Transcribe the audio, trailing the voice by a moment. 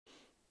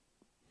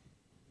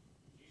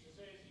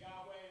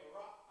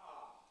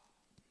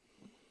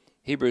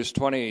Hebrews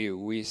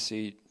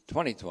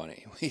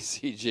 2020, we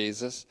see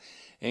Jesus.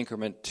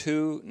 Increment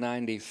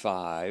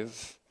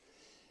 295.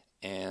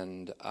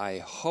 And I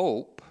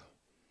hope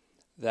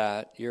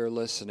that you're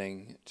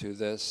listening to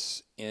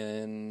this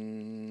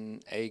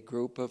in a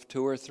group of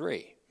 2 or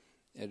 3.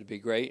 It'd be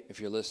great if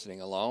you're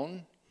listening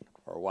alone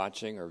or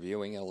watching or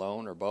viewing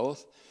alone or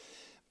both.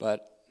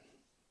 But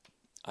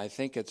I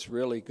think it's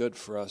really good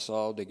for us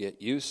all to get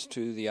used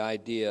to the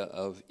idea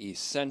of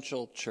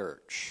essential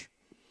church.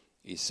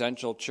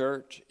 Essential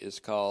church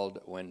is called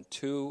when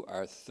 2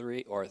 or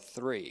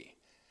 3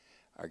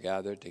 are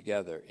gathered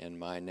together in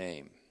my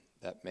name.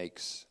 That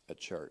makes a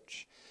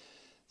church.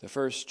 The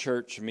first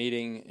church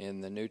meeting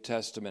in the New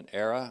Testament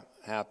era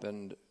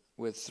happened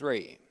with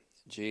 3,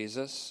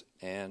 Jesus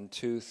and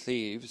 2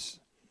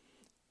 thieves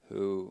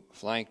who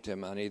flanked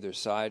him on either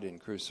side in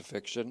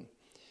crucifixion.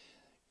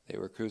 They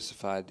were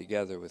crucified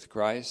together with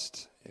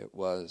Christ. It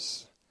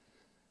was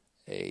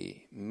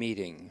a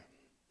meeting.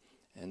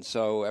 And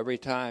so every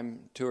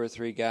time 2 or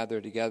 3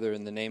 gather together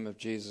in the name of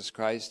Jesus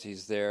Christ,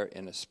 he's there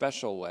in a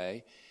special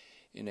way,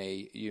 in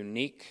a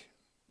unique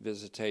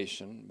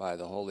visitation by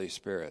the Holy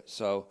Spirit.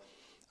 So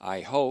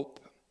I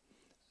hope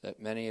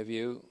that many of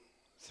you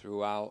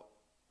throughout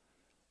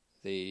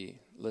the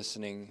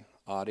listening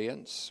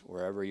audience,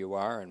 wherever you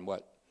are, in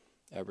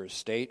whatever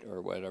state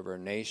or whatever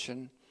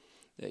nation,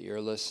 that you're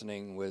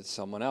listening with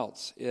someone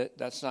else.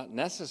 That's not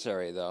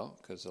necessary, though,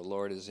 because the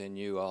Lord is in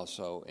you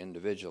also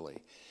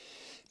individually.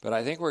 But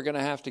I think we're going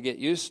to have to get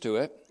used to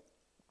it.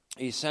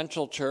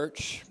 Essential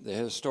church, the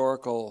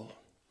historical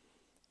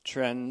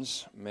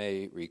trends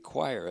may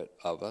require it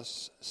of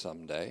us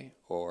someday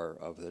or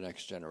of the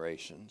next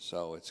generation.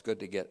 So it's good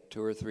to get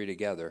 2 or 3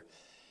 together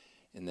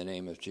in the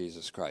name of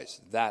Jesus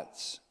Christ.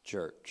 That's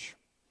church.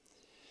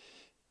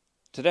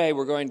 Today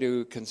we're going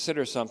to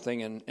consider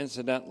something, and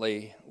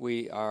incidentally,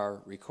 we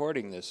are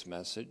recording this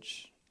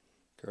message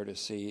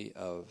courtesy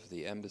of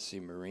the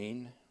Embassy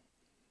Marine,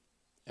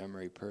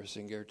 Emery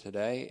Persinger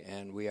today,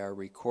 and we are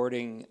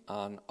recording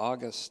on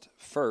August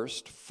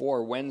 1st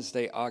for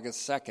Wednesday,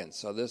 August 2nd.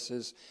 So this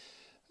is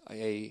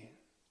a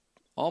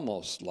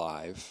almost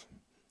live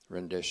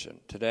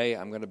rendition. Today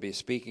I'm going to be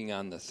speaking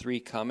on the 3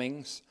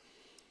 comings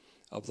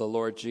of the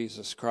Lord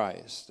Jesus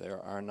Christ. There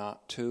are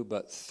not 2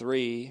 but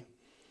 3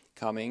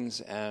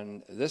 comings,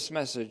 and this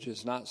message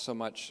is not so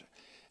much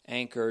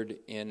anchored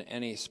in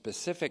any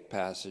specific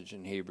passage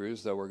in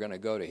Hebrews, though we're going to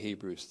go to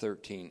Hebrews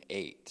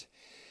 13:8.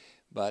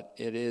 But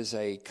it is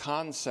a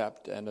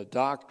concept and a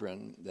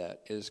doctrine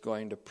that is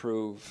going to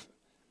prove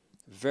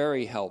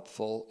very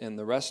helpful in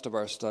the rest of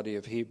our study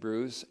of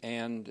Hebrews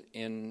and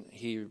in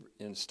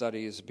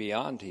studies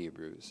beyond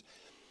Hebrews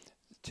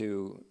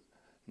to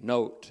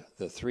note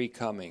the 3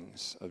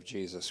 comings of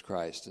Jesus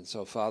Christ. And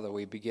so, Father,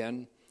 we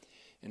begin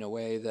in a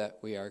way that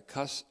we are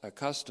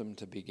accustomed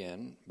to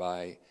begin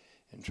by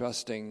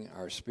entrusting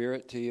our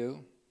spirit to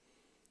you,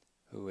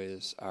 who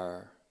is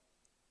our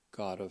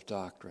God of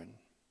doctrine.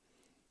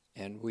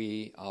 And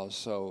we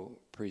also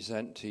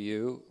present to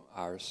you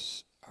our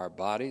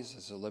bodies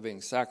as a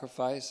living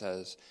sacrifice,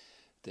 as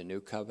the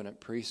new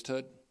covenant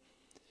priesthood,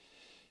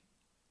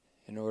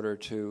 in order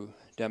to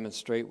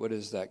demonstrate what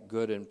is that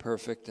good and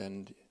perfect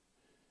and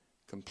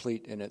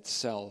complete in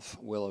itself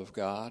will of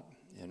God,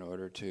 in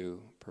order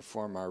to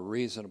perform our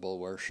reasonable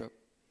worship,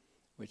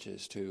 which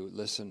is to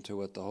listen to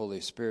what the Holy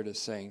Spirit is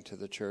saying to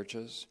the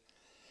churches.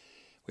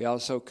 We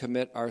also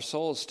commit our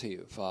souls to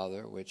you,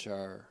 Father, which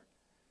are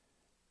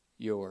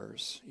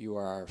yours. You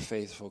are our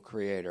faithful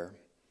Creator,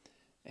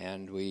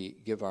 and we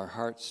give our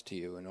hearts to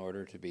you in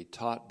order to be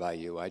taught by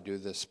you. I do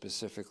this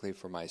specifically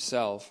for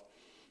myself,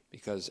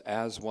 because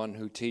as one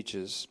who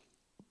teaches,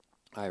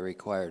 I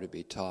require to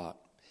be taught,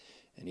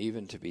 and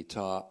even to be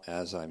taught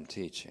as I'm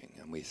teaching.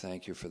 And we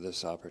thank you for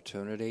this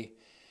opportunity.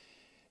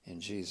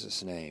 In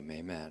Jesus' name,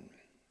 amen.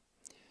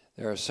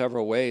 There are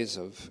several ways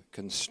of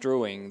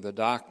construing the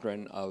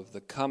doctrine of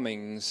the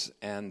comings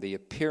and the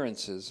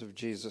appearances of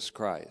Jesus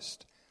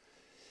Christ.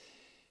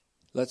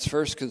 Let's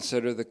first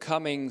consider the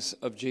comings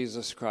of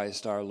Jesus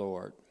Christ our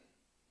Lord.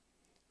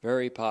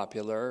 Very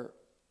popular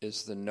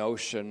is the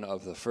notion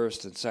of the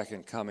first and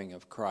second coming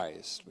of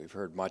Christ. We've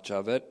heard much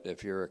of it.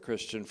 If you're a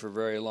Christian for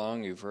very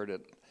long, you've heard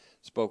it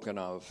spoken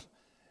of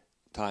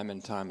time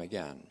and time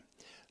again.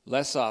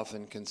 Less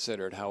often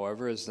considered,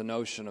 however, is the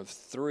notion of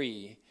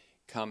 3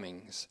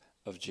 comings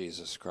of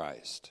Jesus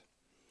Christ.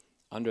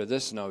 Under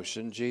this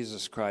notion,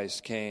 Jesus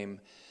Christ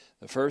came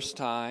the first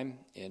time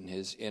in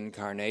his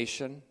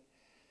incarnation,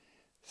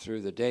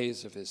 through the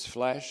days of his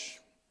flesh,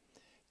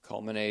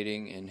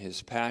 culminating in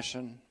his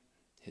passion,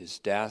 his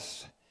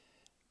death,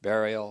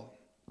 burial,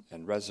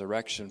 and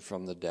resurrection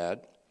from the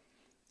dead,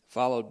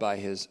 followed by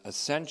his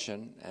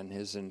ascension and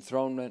his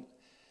enthronement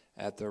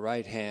at the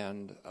right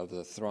hand of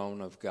the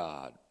throne of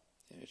God,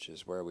 which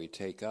is where we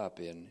take up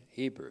in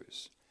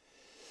Hebrews.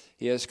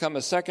 He has come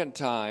a second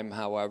time,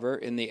 however,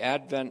 in the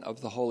advent of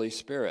the Holy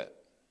Spirit.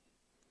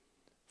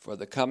 For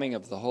the coming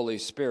of the Holy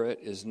Spirit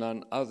is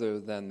none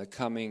other than the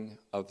coming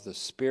of the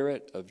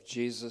Spirit of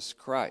Jesus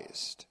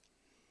Christ.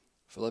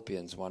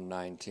 Philippians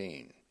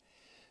 1:19.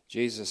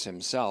 Jesus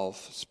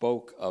himself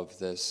spoke of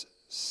this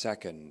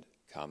second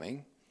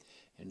coming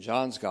in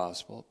John's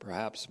Gospel,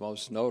 perhaps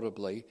most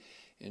notably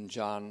in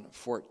John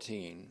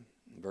 14,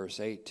 verse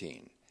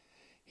 18.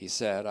 He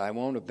said, "I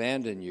won't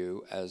abandon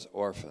you as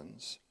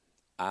orphans.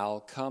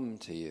 I'll come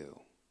to you."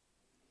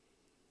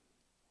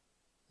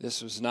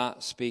 This was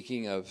not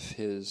speaking of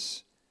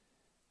his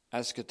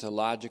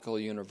eschatological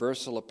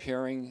universal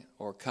appearing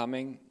or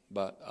coming,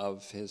 but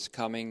of his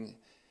coming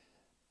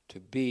to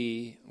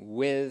be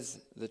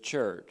with the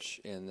church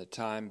in the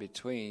time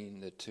between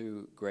the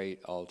two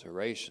great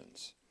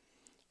alterations.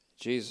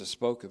 Jesus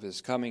spoke of his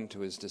coming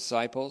to his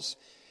disciples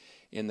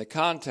in the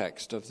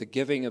context of the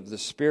giving of the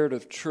Spirit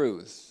of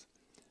truth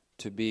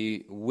to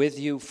be with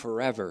you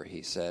forever,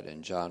 he said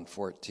in John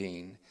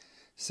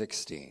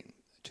 14:16.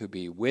 To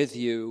be with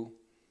you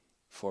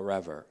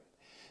forever.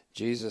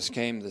 Jesus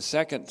came the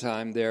second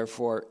time,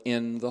 therefore,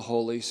 in the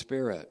Holy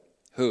Spirit,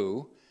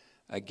 who,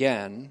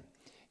 again,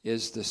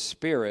 is the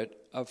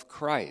Spirit of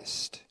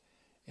Christ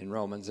in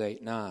Romans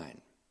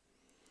 8:9,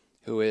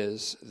 who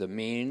is the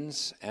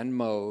means and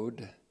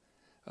mode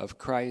of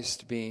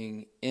Christ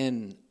being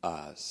in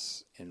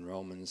us in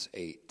Romans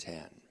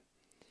 8:10.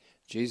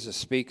 Jesus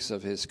speaks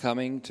of his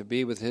coming to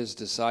be with his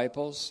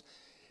disciples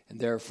and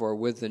therefore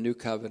with the New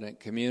Covenant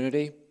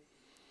community.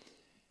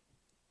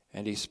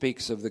 And he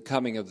speaks of the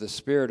coming of the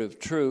Spirit of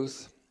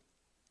truth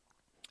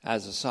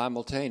as a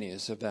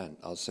simultaneous event.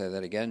 I'll say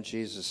that again.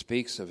 Jesus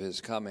speaks of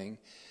his coming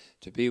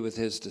to be with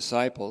his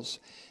disciples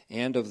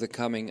and of the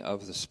coming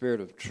of the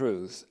Spirit of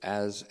truth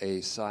as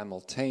a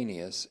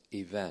simultaneous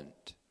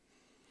event.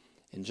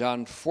 In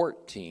John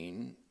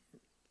 14,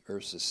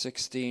 verses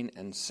 16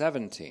 and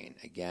 17,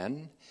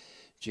 again,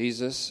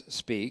 Jesus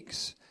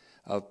speaks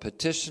of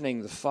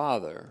petitioning the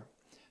Father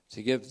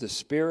to give the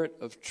Spirit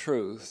of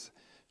truth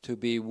to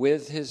be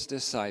with his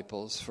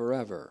disciples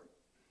forever.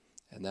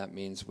 And that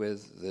means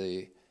with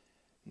the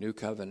New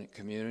Covenant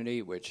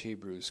community, which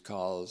Hebrews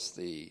calls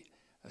the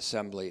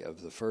assembly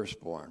of the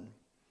firstborn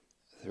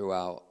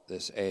throughout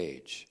this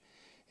age.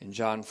 In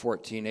John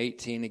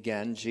 14:18,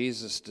 again,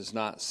 Jesus does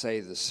not say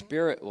the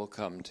Spirit will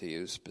come to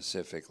you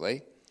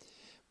specifically,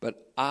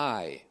 but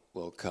I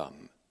will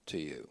come to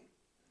you.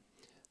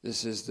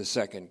 This is the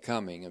second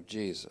coming of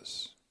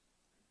Jesus.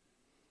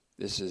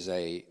 This is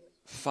a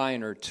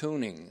finer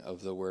tuning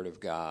of the Word of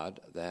God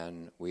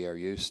than we are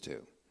used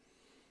to.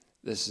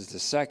 This is the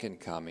second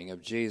coming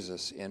of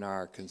Jesus in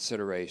our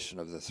consideration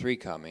of the three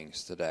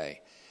comings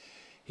today.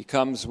 He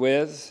comes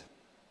with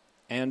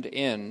and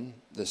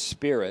in the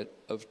Spirit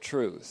of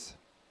truth.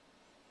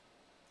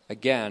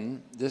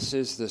 Again, this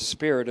is the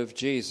Spirit of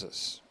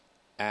Jesus,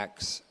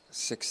 Acts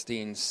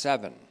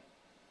 16:7,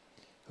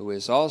 who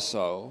is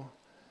also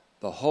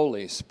the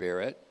Holy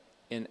Spirit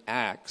in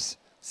Acts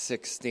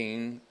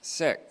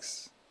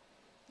 16:6.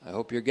 I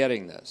hope you're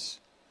getting this.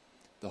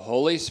 The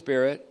Holy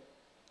Spirit,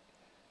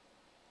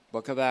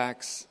 book of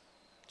Acts,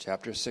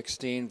 chapter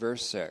 16,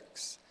 verse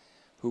 6,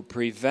 who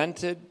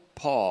prevented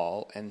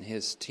Paul and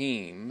his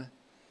team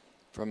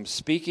from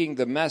speaking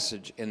the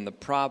message in the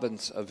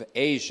province of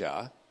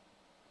Asia,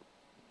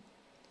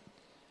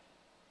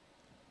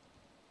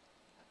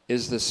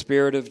 is the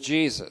Spirit of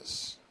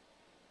Jesus,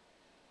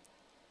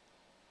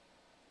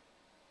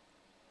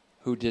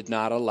 who did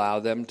not allow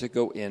them to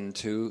go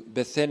into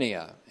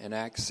Bithynia in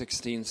Acts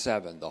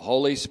 16:7. The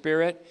Holy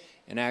Spirit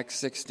in Acts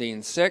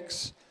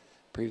 16:6,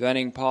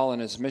 preventing Paul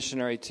and his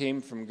missionary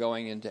team from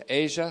going into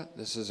Asia.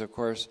 This is, of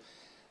course,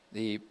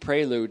 the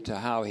prelude to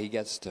how he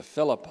gets to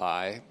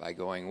Philippi by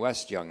going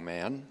west, young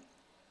man.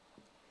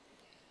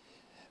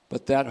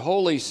 But that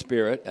Holy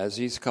Spirit, as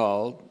he's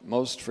called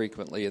most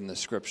frequently in the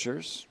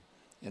Scriptures,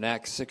 in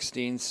Acts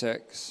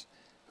 16:6,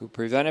 who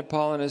prevented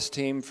Paul and his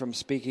team from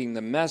speaking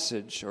the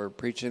message or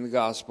preaching the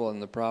gospel in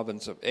the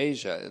province of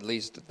Asia, at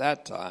least at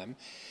that time,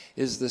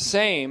 is the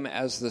same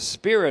as the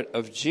Spirit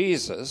of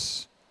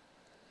Jesus,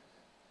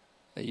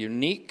 a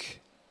unique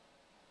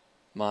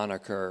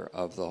moniker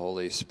of the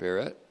Holy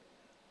Spirit,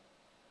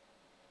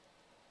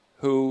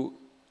 who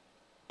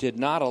did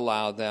not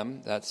allow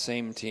them, that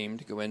same team,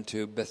 to go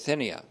into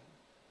Bithynia,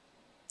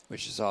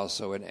 which is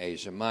also in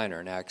Asia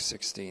Minor, in Acts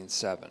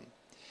 16:7.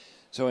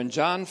 So in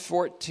John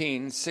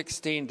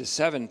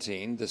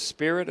 14:16-17, the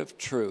Spirit of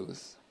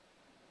truth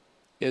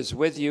is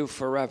with you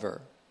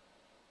forever,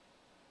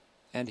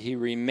 and he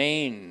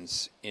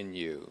remains in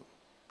you,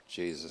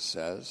 Jesus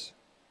says.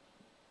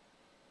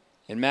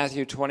 In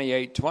Matthew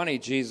 28:20,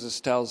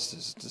 Jesus tells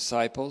his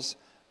disciples,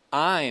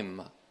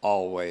 I'm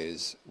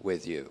always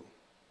with you,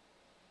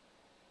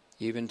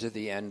 even to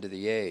the end of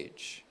the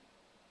age.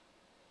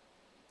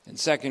 In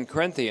 2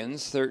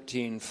 Corinthians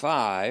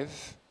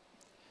 13:5,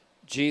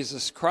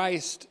 Jesus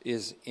Christ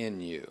is in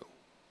you.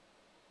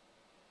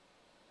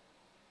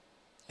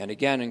 And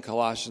again in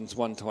Colossians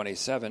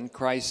 1:27,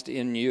 Christ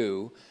in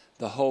you,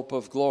 the hope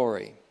of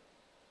glory.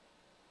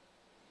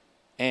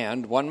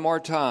 And one more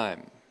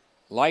time,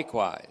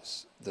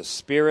 likewise, the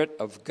Spirit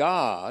of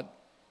God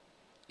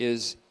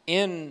is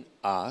in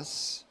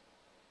us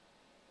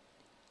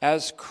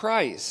as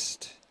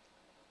Christ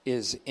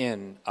is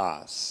in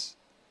us.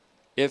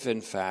 if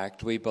in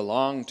fact we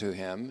belong to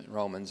him,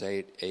 Romans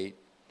 8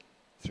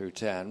 through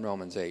 10,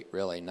 Romans 8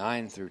 really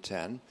 9 through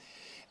 10,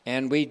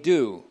 and we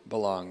do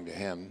belong to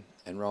him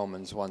in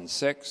Romans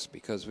 1:6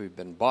 because we've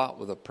been bought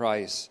with a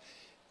price,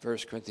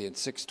 1 Corinthians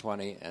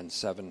 6:20 and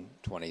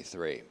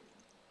 7:23.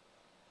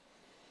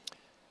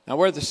 Now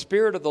where the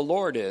Spirit of the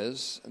Lord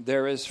is,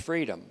 there is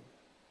freedom.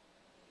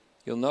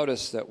 You'll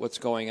notice that what's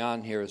going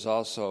on here is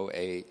also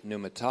a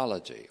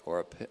pneumatology or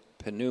a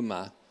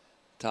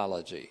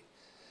pneumatology,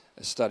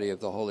 a study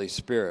of the Holy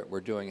Spirit. We're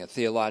doing a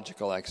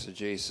theological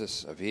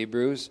exegesis of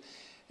Hebrews,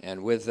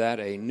 and with that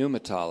a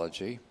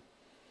pneumatology.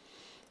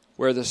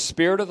 Where the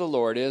Spirit of the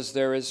Lord is,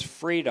 there is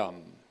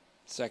freedom,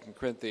 2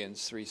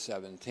 Corinthians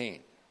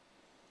 3:17.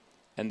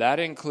 And that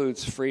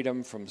includes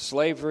freedom from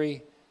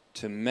slavery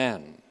to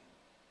men,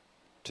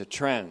 to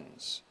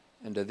trends,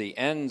 and to the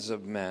ends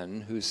of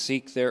men who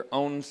seek their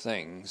own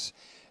things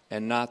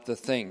and not the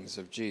things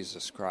of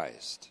Jesus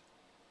Christ.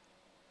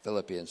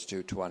 Philippians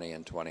 2:20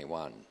 and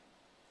 21.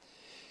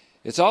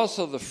 It's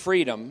also the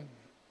freedom,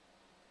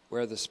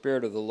 where the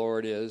Spirit of the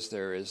Lord is,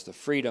 there is the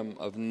freedom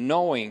of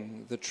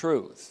knowing the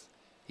truth.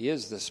 He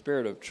is the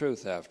Spirit of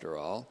truth, after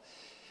all.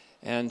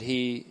 And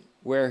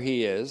where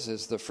he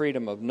is the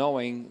freedom of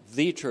knowing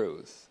the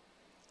truth.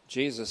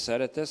 Jesus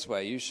said it this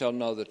way, you shall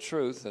know the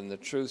truth, and the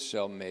truth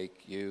shall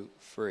make you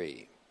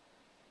free.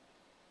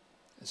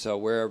 So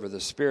wherever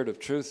the Spirit of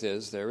truth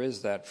is, there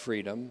is that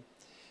freedom.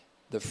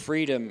 The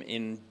freedom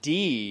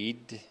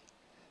indeed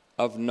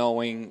of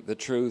knowing the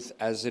truth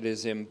as it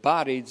is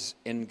embodied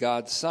in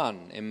God's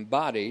Son.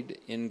 Embodied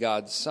in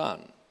God's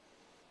Son.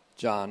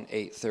 John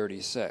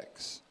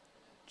 8:36.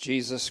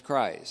 Jesus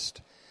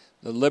Christ,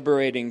 the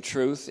liberating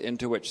truth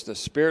into which the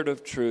Spirit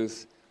of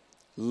truth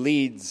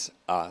leads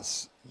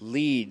us.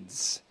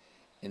 Leads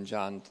in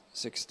John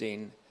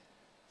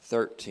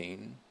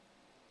 16:13.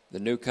 The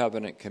New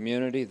Covenant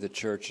community, the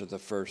church of the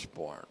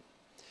firstborn.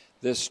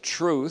 This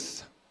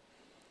truth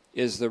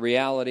is the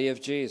reality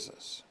of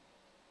Jesus,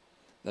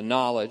 the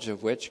knowledge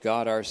of which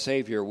God our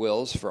Savior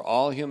wills for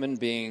all human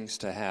beings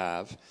to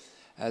have,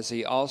 as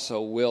he also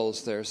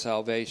wills their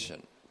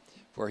salvation.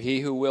 For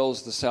he who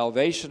wills the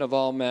salvation of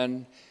all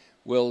men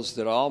wills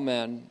that all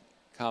men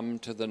come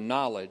to the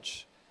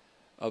knowledge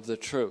of the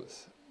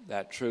truth.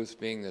 That truth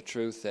being the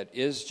truth that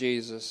is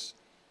Jesus,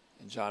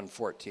 in John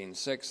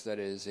 14:6, that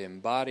is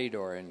embodied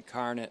or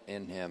incarnate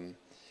in him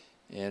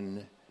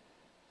in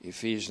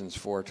Ephesians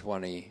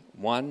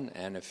 4:21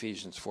 and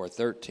Ephesians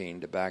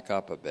 4:13, to back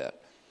up a bit.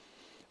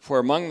 For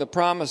among the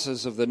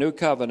promises of the new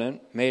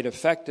covenant made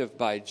effective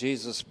by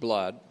Jesus'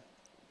 blood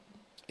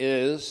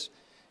is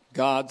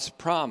God's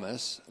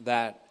promise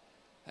that,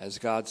 as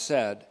God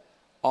said,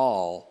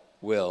 all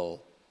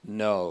will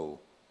know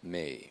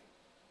me.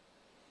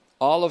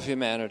 All of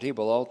humanity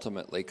will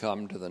ultimately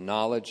come to the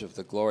knowledge of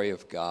the glory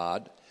of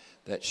God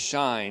that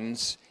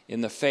shines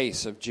in the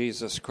face of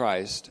Jesus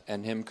Christ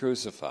and him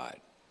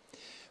crucified.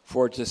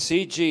 For to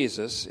see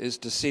Jesus is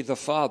to see the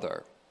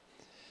Father,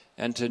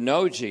 and to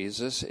know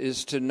Jesus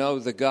is to know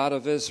the God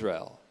of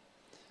Israel,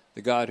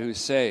 the God who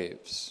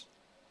saves.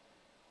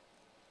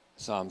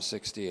 Psalm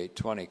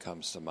 68:20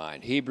 comes to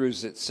mind.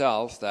 Hebrews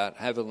itself, that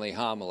heavenly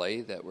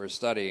homily that we're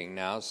studying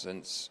now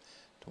since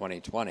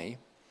 2020,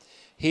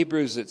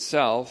 Hebrews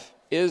itself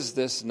is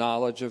this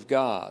knowledge of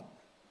God,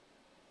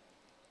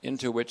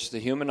 into which the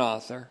human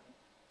author,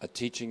 a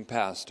teaching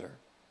pastor,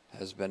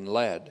 has been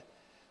led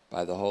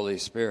by the Holy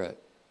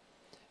Spirit,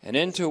 and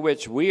into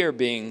which we are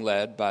being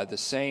led by the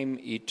same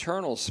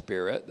eternal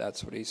Spirit,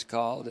 that's what he's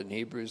called in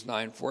Hebrews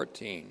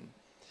 9:14,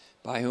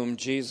 by whom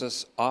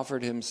Jesus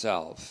offered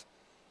himself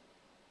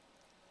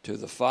to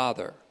the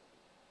Father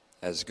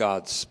as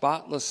God's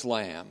spotless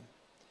Lamb,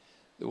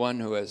 the one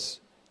who has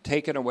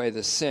taken away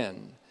the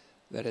sin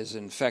that has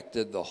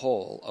infected the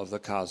whole of the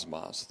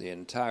cosmos, the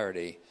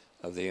entirety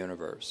of the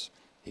universe.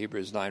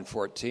 Hebrews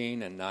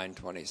 9:14 and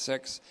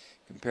 9:26,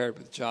 compared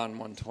with John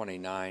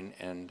 1:29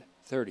 and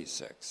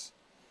 36.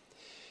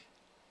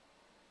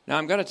 Now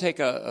I'm going to take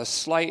a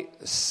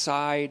slight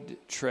side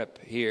trip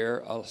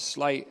here, a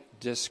slight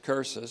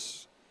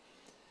discursus,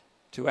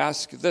 to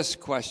ask this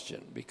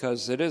question,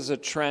 because it is a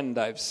trend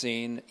I've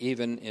seen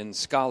even in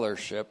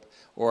scholarship,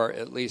 or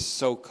at least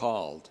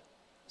so-called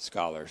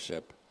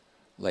scholarship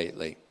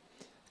lately.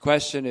 The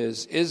question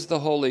is the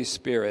Holy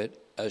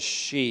Spirit a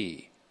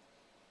she?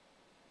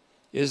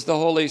 Is the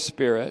Holy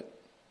Spirit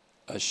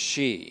a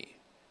she?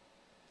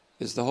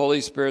 Is the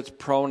Holy Spirit's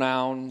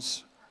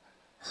pronouns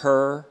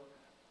her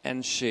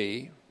and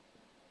she,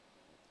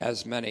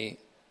 as many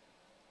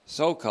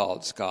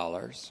so-called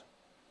scholars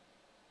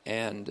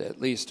and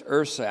at least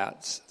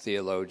ersatz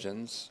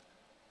theologians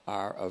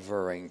are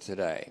averring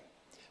today?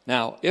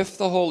 Now, if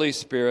the Holy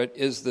Spirit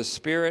is the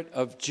Spirit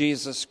of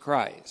Jesus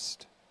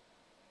Christ,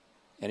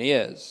 and he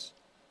is,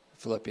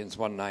 Philippians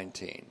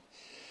 1:19,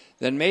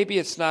 then maybe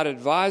it's not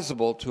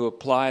advisable to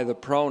apply the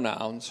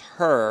pronouns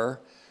her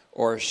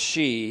or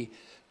she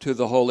to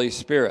the Holy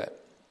Spirit,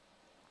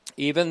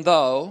 even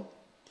though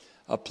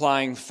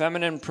applying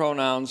feminine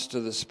pronouns to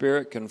the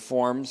Spirit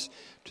conforms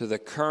to the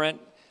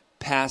current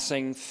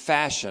passing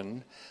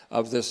fashion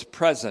of this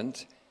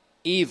present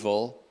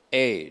evil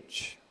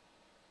age.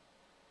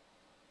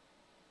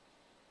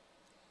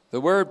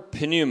 The word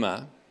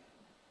pneuma,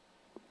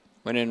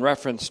 when in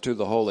reference to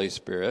the Holy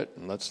Spirit,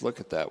 and let's look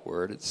at that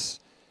word, it's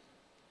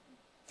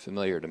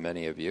familiar to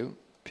many of you,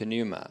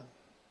 pneuma.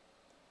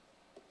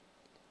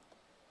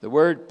 The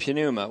word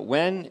pneuma,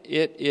 when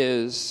it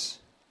is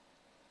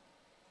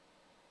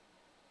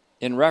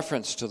in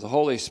reference to the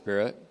Holy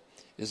Spirit,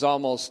 is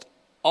almost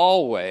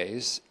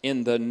always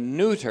in the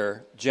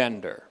neuter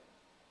gender,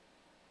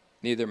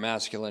 neither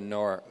masculine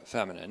nor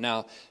feminine.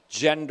 Now,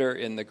 gender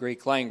in the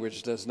Greek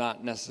language does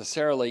not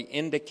necessarily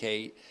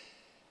indicate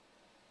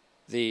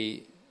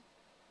the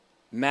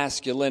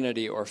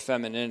masculinity or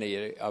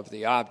femininity of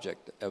the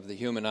object, of the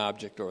human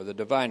object or the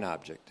divine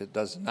object. It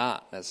does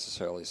not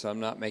necessarily, so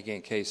I'm not making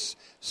a case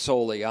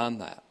solely on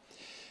that.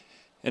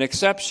 An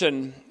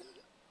exception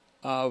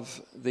of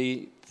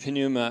the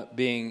pneuma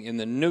being in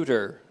the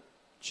neuter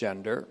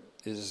gender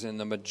is in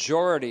the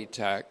majority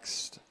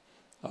text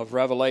of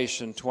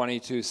Revelation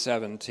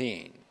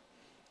 22:17,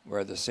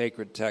 where the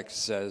sacred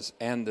text says,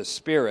 and the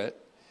Spirit.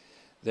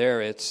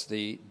 There it's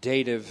the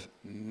dative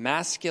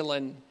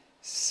masculine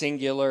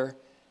singular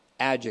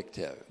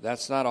adjective.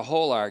 That's not a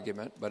whole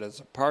argument, but it's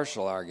a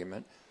partial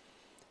argument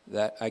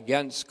that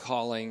against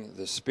calling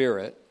the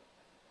Spirit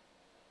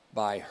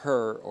by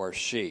her or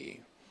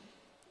she.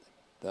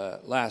 The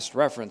last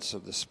reference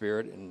of the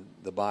Spirit in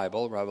the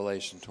Bible,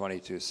 Revelation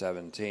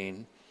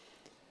 22:17,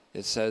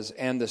 it says,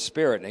 and the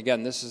Spirit. And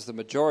again, this is the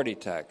majority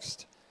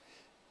text.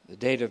 The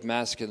dative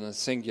masculine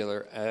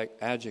singular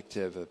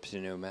adjective of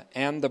pneuma,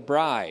 and the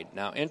bride.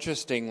 Now,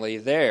 interestingly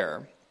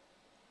there,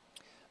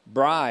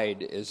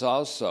 bride is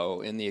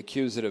also in the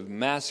accusative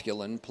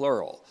masculine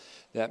plural.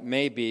 That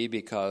may be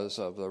because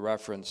of the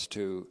reference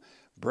to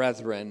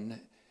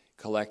brethren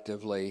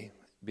collectively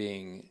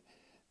being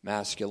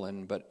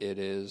masculine, but it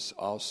is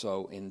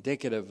also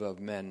indicative of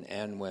men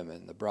and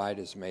women. The bride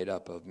is made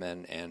up of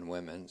men and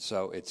women.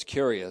 So it's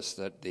curious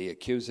that the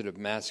accusative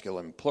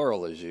masculine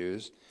plural is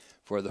used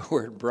for the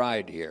word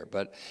bride here.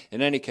 But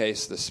in any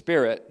case, the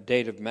Spirit,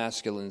 dative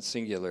masculine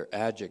singular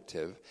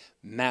adjective,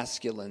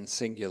 pneuma,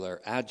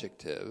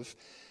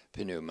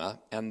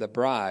 and the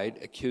bride,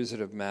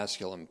 accusative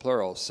masculine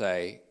plural,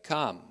 say,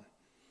 come.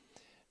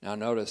 Now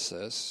notice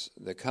this,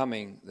 the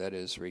coming that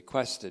is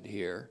requested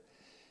here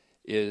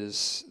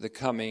is the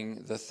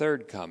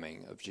third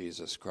coming of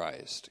Jesus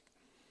Christ.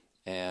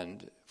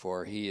 And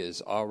for he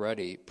is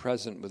already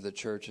present with the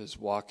churches,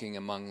 walking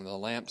among the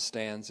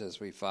lampstands, as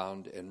we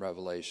found in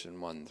Revelation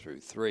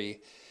 1-3.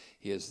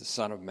 He is the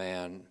Son of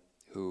Man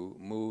who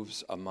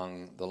moves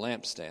among the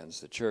lampstands,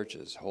 the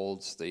churches,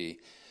 holds the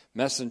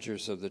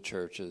messengers of the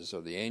churches,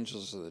 or the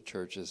angels of the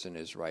churches, in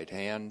his right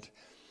hand,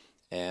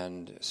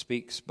 and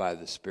speaks by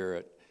the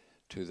Spirit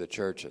to the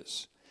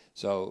churches.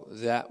 So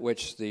that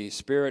which the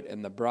Spirit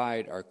and the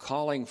bride are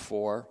calling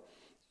for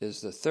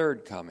is the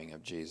third coming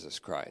of Jesus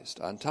Christ.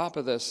 On top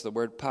of this, the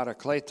word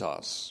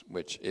parakletos,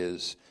 which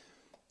is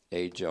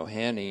a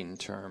Johannine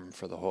term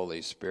for the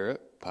Holy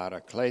Spirit,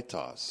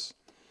 parakletos,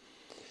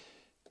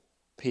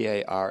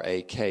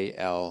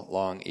 P-A-R-A-K-L,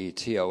 long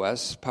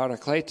E-T-O-S.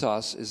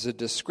 Parakletos is a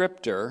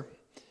descriptor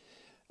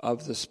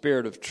of the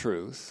Spirit of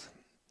truth,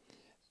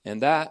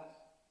 and that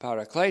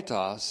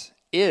parakletos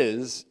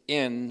is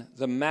in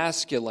the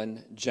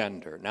masculine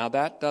gender. Now,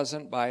 that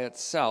doesn't by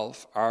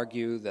itself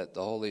argue that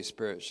the Holy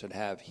Spirit should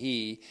have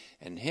he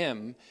and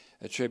him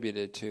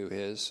attributed to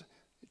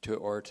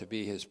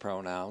be his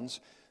pronouns,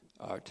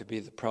 to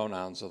be the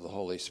pronouns of the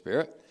Holy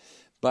Spirit,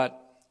 but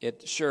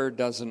it sure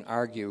doesn't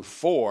argue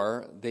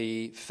for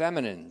the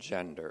feminine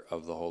gender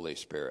of the Holy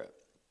Spirit.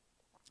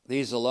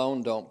 These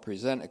alone don't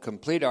present a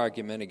complete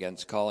argument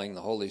against calling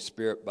the Holy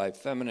Spirit by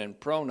feminine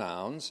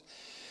pronouns,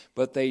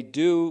 but they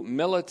do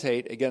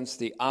militate against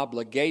the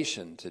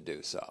obligation to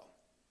do so.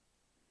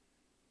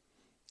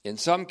 In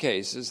some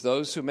cases,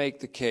 those who make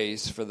the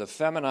case for the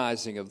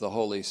feminizing of the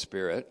Holy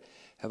Spirit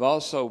have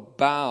also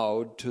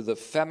bowed to the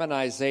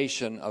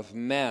feminization of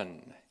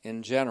men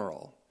in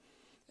general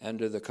and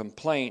to the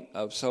complaint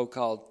of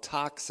so-called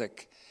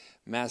toxic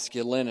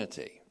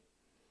masculinity,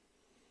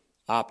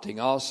 opting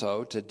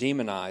also to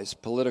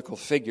demonize political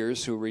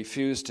figures who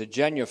refuse to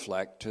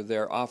genuflect to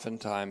their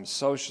oftentimes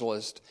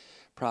socialist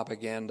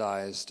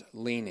propagandized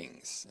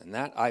leanings. And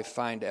that I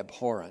find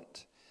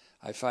abhorrent.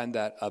 I find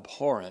that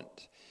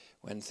abhorrent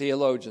when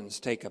theologians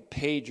take a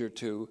page or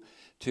two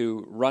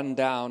to run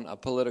down a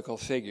political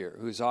figure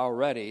who's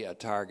already a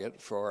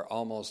target for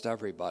almost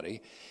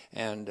everybody,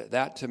 and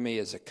that to me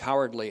is a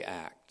cowardly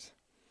act.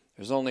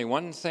 There's only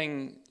one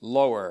thing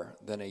lower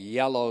than a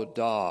yellow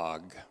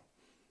dog,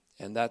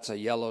 and that's a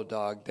yellow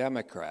dog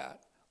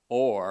Democrat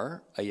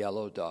or a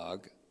yellow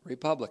dog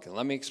Republican.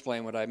 Let me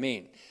explain what I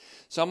mean.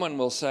 Someone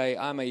will say,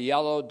 I'm a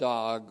yellow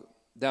dog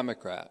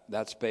Democrat.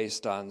 That's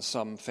based on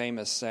some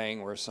famous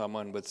saying where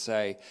someone would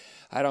say,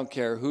 I don't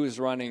care who's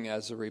running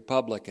as a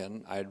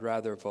Republican, I'd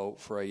rather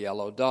vote for a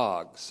yellow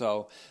dog.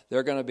 So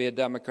they're going to be a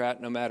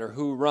Democrat no matter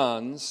who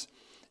runs,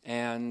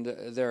 and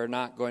they're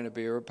not going to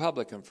be a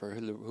Republican for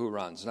who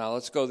runs. Now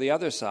let's go the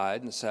other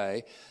side and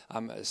say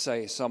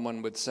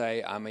someone would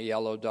say, I'm a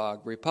yellow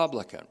dog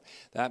Republican.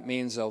 That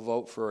means they'll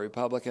vote for a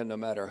Republican no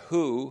matter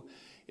who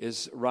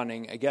is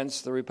running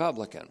against the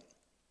Republican.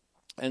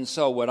 And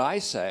so what I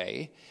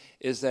say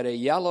is that a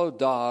yellow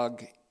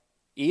dog,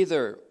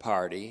 either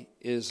party,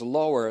 is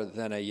lower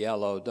than a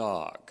yellow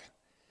dog.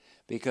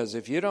 Because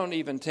if you don't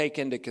even take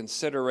into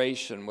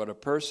consideration what a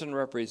person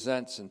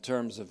represents in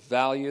terms of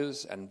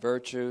values and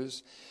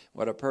virtues,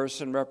 what a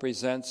person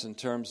represents in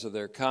terms of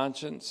their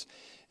conscience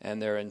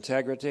and their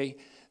integrity,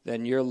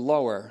 then you're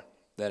lower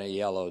than a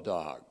yellow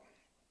dog.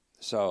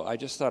 So I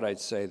just thought I'd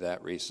say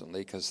that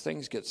recently because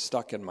things get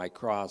stuck in my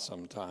craw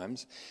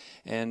sometimes.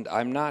 And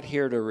I'm not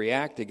here to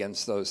react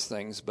against those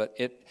things, but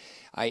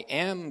I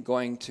am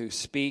going to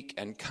speak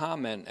and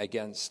comment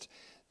against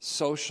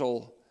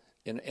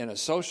in a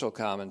social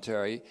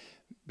commentary,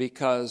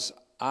 because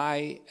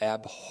I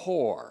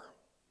abhor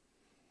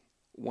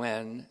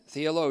when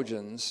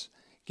theologians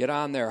get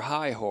on their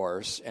high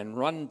horse and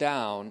run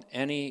down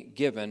any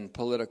given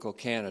political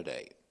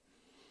candidate.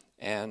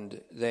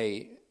 And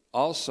they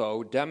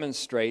also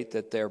demonstrate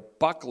that they're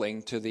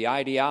buckling to the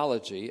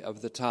ideology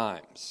of the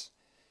times.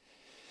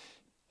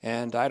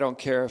 And I don't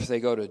care if they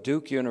go to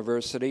Duke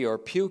University or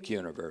Puke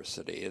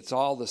University. It's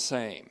all the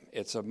same.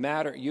 It's a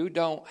matter, you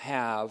don't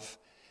have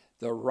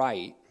the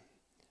right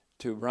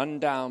to run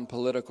down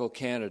political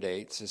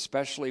candidates,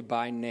 especially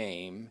by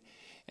name,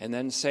 and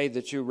then say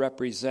that you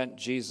represent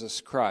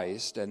Jesus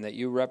Christ and that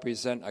you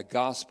represent a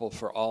gospel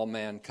for all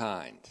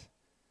mankind.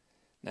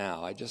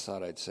 Now, I just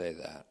thought I'd say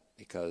that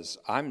because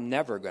I'm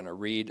never going to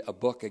read a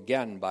book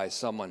again by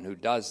someone who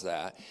does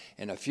that.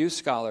 And a few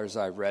scholars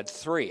I've read,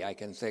 3 I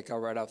can think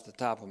of right off the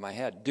top of my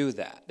head, do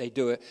that. They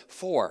do it.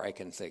 4 I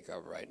can think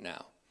of right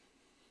now.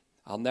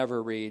 I'll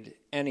never read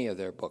any of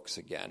their books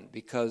again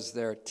because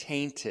they're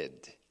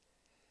tainted.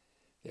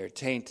 They're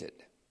tainted.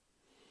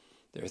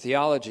 Their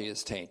theology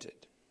is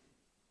tainted.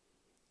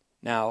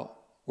 Now,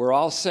 we're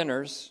all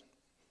sinners,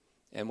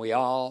 and we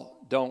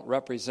all don't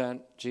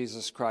represent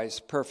Jesus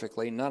Christ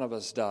perfectly. None of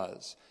us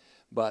does.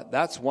 But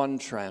that's one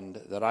trend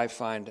that I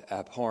find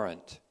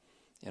abhorrent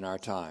in our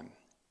time.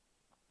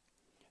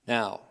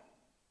 Now,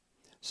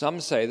 some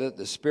say that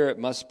the Spirit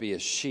must be a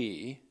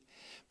she,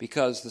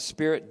 because the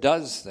Spirit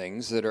does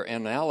things that are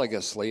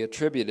analogously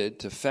attributed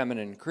to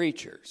feminine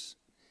creatures,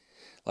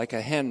 like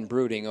a hen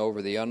brooding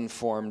over the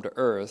unformed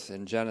earth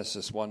in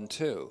Genesis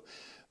 1:2.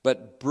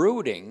 But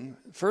brooding,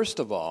 first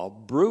of all,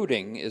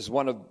 brooding is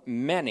one of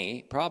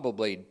many,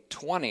 probably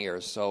 20 or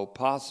so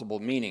possible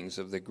meanings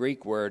of the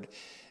Greek word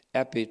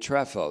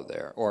epiphero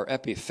there, or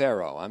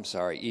epiphero,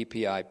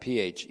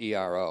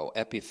 epiphero,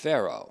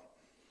 epiphero,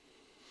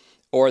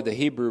 or the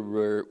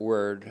Hebrew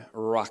word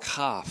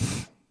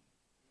rakaf.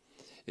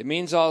 It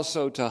means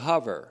also to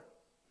hover.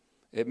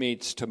 It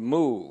means to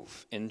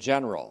move in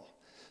general.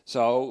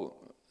 So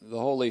the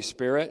Holy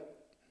Spirit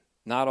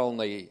not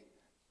only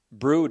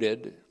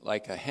brooded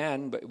like a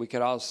hen, but we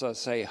could also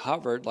say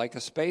hovered like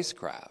a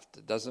spacecraft.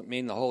 It doesn't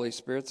mean the Holy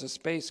Spirit's a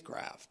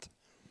spacecraft.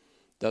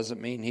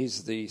 Doesn't mean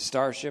he's the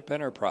Starship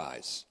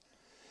Enterprise,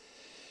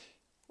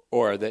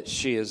 or that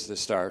she is the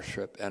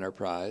Starship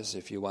Enterprise,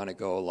 if you want to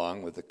go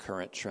along with the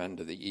current trend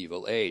of the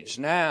evil age.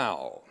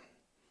 Now,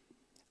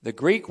 the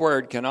Greek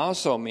word can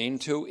also mean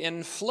to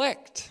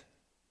inflict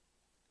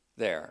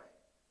there.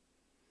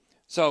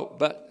 So,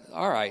 but,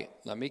 all right,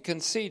 let me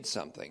concede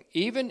something.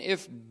 Even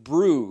if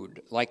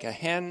brood, like a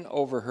hen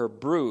over her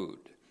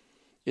brood,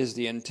 is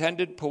the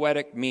intended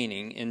poetic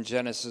meaning in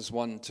Genesis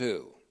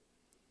 1:2,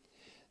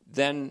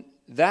 then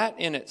that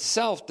in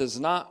itself does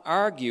not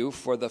argue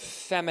for the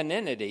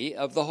femininity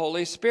of the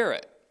Holy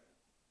Spirit.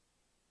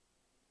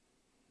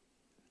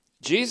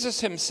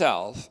 Jesus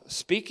himself,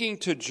 speaking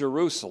to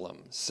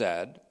Jerusalem,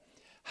 said,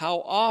 "How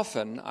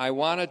often I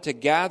wanted to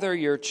gather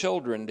your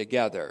children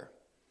together,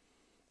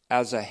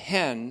 as a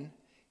hen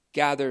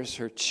gathers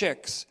her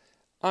chicks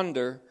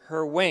under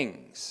her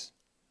wings."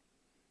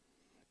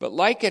 But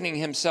likening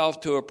himself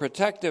to a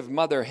protective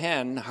mother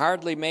hen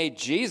hardly made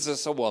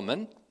Jesus a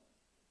woman.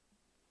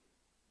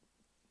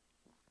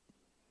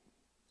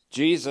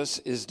 Jesus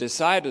is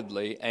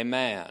decidedly a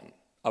man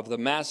of the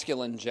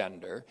masculine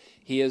gender.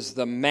 He is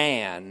the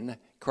man,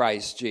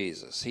 Christ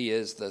Jesus. He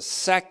is the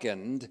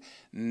second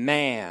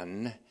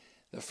man,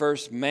 the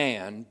first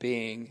man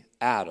being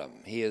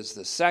Adam. He is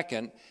the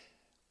second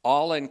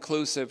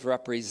all-inclusive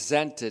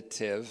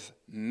representative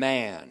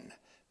man,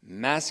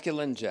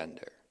 masculine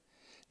gender.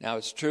 Now,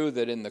 it's true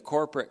that in the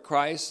corporate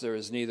Christ there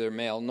is neither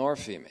male nor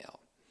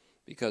female,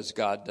 because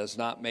God does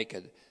not make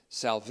a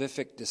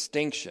salvific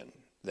distinction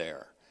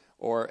there,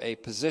 or a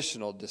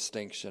positional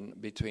distinction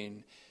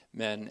between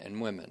men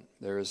and women.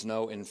 There is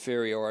no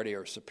inferiority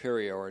or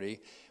superiority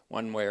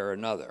one way or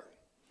another.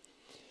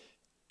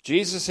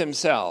 Jesus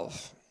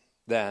himself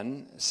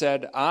then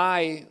said,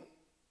 "I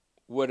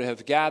would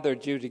have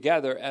gathered you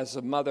together as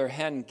a mother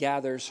hen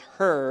gathers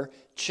her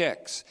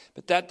chicks."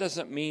 But that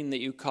doesn't mean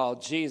that you call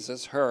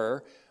Jesus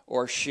her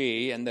or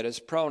she and that his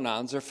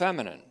pronouns are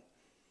feminine.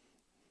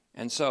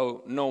 And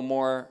so no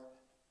more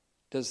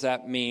does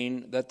that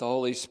mean that the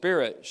Holy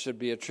Spirit should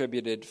be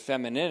attributed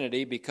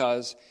femininity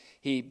because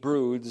he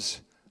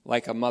broods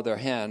like a mother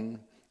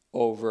hen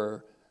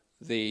over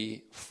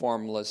the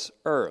formless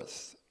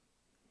earth.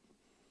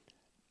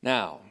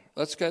 Now,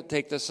 let's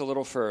take this a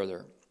little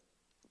further.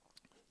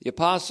 The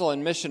apostle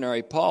and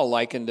missionary Paul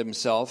likened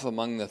himself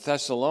among the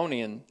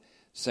Thessalonian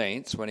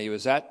saints when he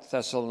was at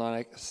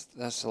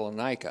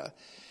Thessalonica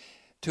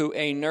to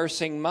a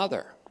nursing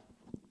mother.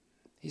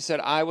 He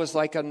said, I was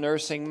like a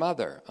nursing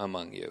mother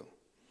among you.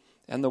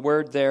 And the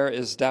word there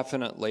is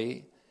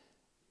definitely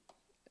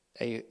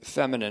a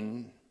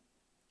feminine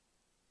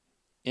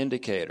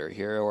indicator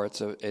here, or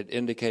it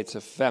indicates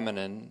a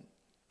feminine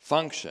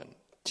function.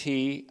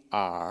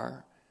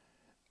 Trophos,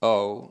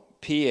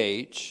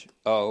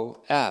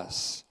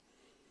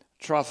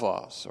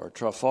 trophos or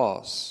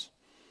trophos.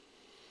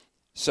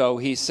 So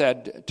he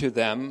said to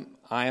them,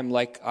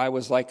 I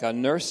was like a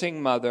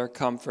nursing mother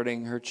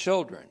comforting her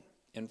children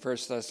in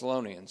 1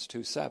 Thessalonians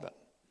 2:7.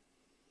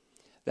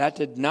 That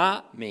did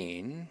not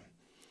mean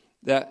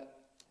that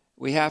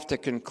we have to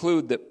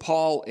conclude that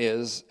Paul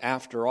is,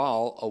 after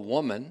all, a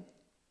woman.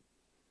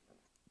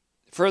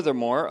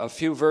 Furthermore, a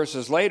few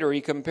verses later,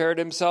 he compared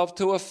himself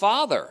to a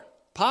father.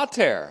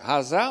 Pater,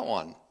 how's that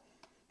one?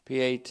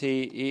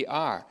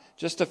 Pater.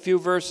 Just a few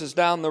verses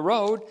down the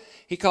road,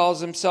 he calls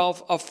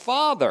himself a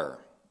father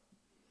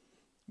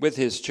with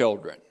his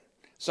children.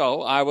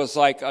 So I was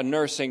like a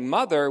nursing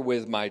mother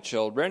with my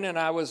children, and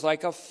I was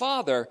like a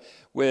father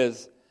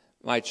with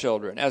my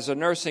children. As a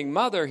nursing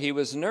mother, he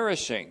was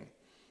nourishing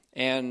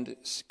and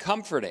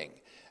comforting.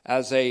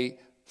 As a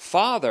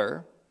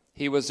father,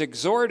 he was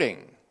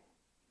exhorting.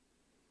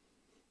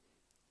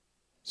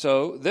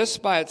 So this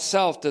by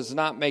itself does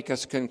not make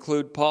us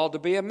conclude Paul to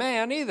be a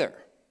man either.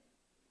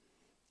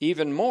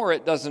 Even more,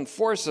 it doesn't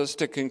force us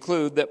to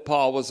conclude that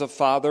Paul was a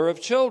father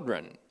of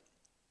children.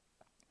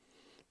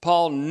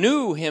 Paul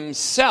knew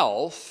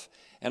himself,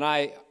 and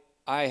I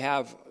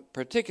have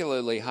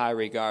particularly high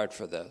regard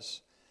for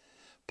this.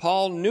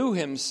 Paul knew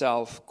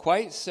himself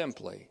quite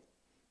simply,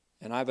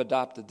 and I've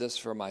adopted this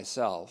for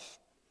myself,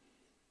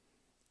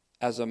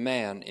 as a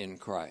man in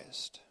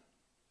Christ.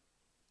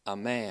 A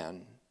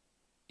man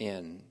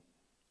in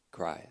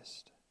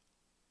Christ.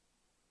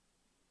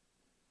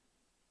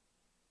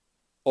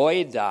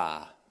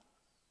 Oida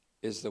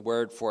is the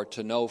word for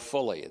to know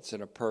fully. It's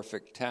in a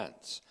perfect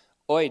tense.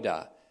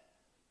 Oida,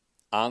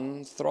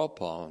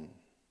 anthropon,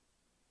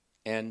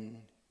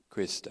 en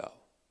Christo.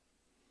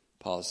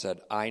 Paul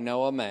said, I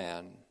know a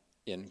man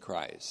in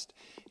Christ.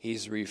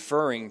 He's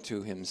referring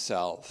to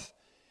himself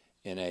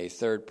in a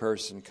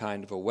third-person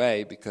kind of a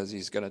way because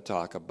he's going to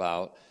talk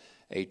about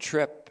a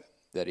trip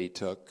that he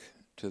took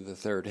to the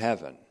third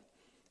heaven.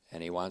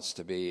 And he wants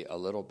to be a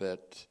little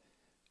bit,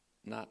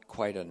 not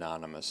quite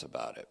anonymous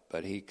about it,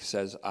 but he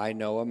says, I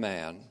know a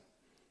man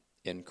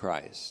in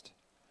Christ.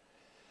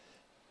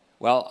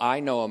 Well, I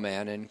know a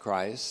man in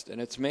Christ,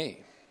 and it's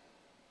me.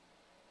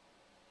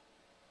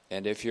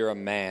 And if you're a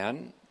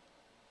man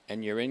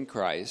and you're in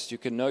Christ, you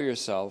can know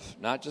yourself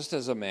not just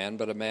as a man,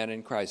 but a man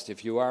in Christ.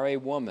 If you are a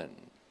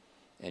woman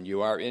and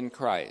you are in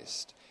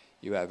Christ,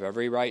 you have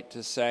every right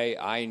to say,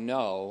 I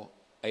know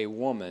a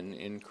woman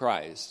in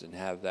Christ, and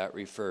have that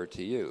refer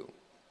to you.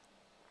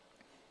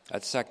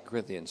 That's 2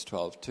 Corinthians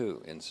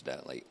 12:2,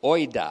 incidentally.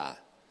 Oida,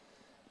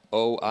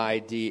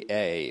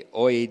 O-I-D-A,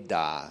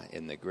 oida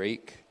in the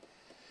Greek.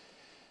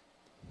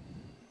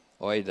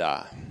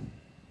 Oida.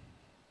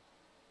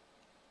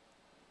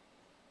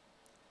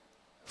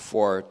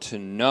 For to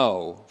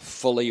know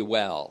fully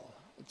well.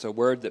 It's a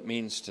word that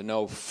means to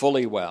know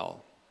fully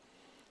well.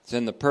 It's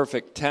in the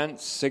perfect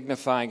tense,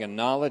 signifying a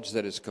knowledge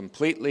that is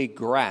completely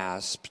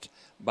grasped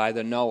by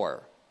the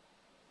knower.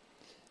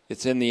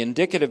 It's in the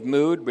indicative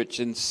mood, which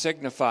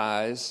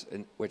signifies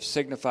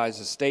a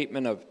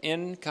statement of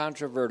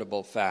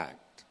incontrovertible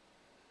fact.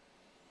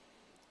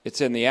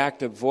 It's in the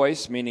active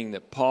voice, meaning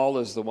that Paul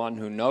is the one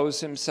who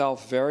knows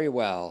himself very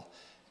well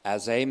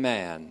as a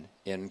man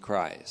in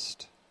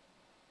Christ.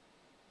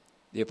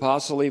 The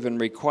apostle even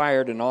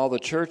required in all the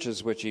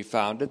churches which he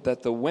founded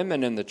that the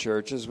women in the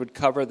churches would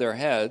cover their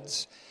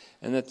heads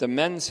and that the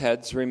men's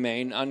heads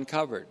remain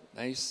uncovered.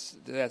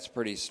 That's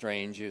pretty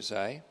strange, you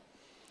say.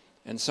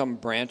 And some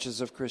branches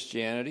of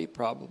Christianity,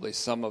 probably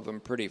some of them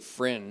pretty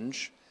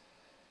fringe,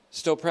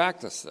 still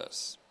practice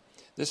this.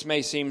 This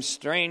may seem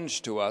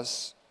strange to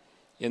us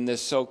in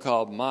this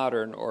so-called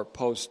modern or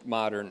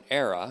postmodern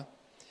era,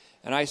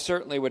 and I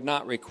certainly would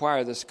not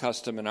require this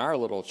custom in our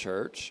little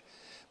church,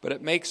 but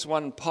it makes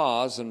one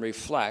pause and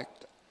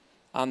reflect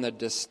on the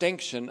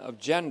distinction of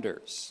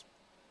genders,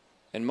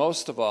 and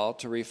most of all,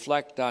 to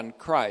reflect on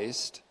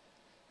Christ,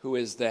 who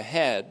is the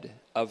head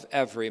of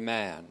every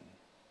man.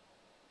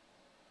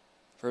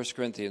 1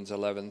 Corinthians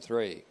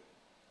 11:3.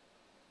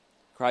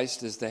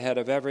 Christ is the head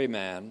of every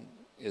man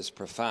is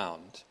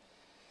profound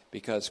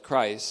because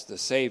Christ, the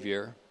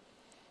Savior,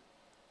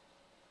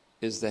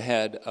 is the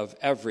head of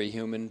every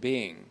human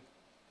being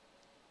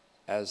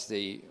as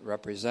the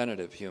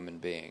representative human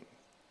being.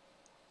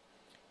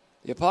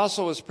 The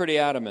apostle was pretty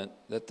adamant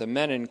that the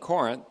men in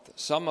Corinth,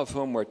 some of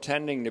whom were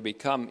tending to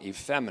become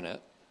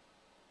effeminate,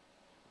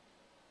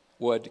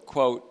 would,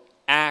 quote,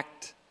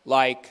 act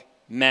like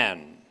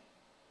men.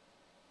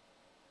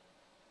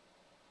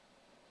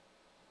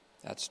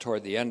 That's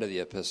toward the end of the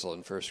epistle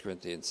in 1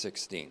 Corinthians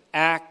 16.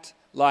 Act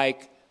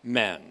like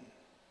men.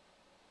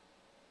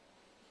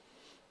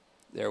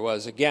 There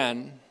was,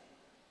 again,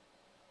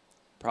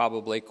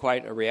 probably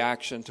quite a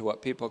reaction to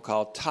what people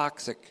call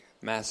toxic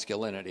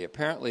masculinity.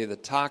 Apparently, the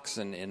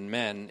toxin in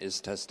men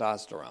is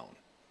testosterone.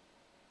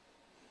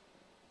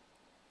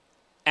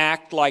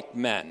 Act like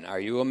men. Are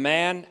you a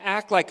man?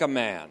 Act like a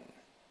man.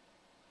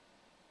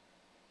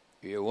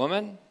 Are you a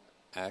woman?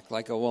 Act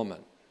like a woman.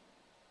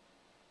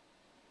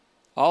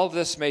 All of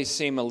this may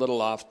seem a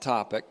little off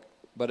topic,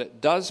 but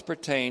it does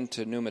pertain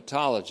to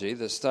pneumatology,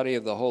 the study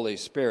of the Holy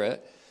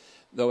Spirit.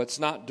 Though it's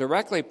not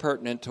directly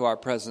pertinent to our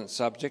present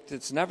subject,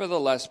 it's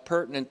nevertheless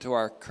pertinent to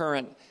our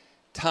current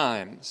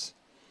times,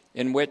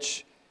 in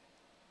which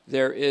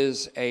there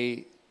is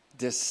a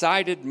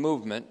decided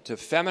movement to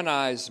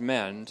feminize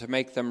men, to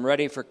make them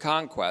ready for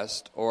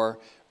conquest or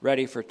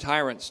ready for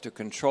tyrants to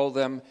control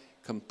them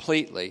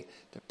completely,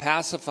 to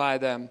pacify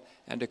them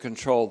and to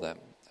control them,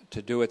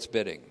 to do its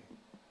bidding.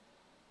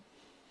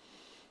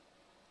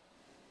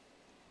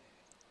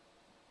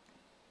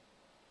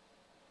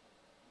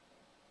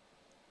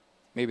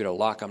 Maybe to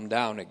lock them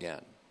down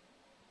again.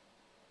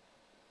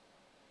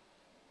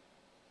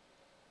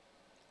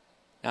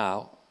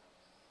 Now,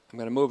 I'm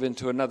going to move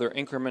into another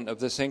increment of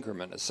this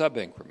increment, a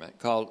sub-increment,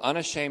 called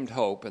unashamed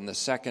hope in the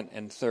second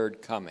and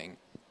third coming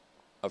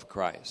of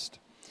Christ.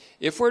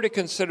 If we're to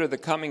consider the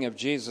coming of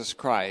Jesus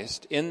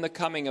Christ in the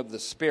coming of the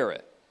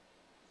Spirit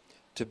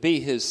to be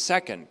his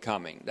second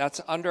coming,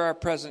 that's under our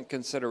present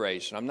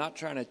consideration. I'm not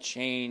trying to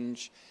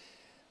change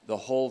the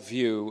whole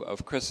view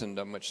of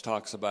Christendom, which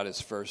talks about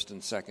his first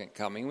and second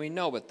coming. We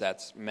know what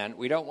that's meant.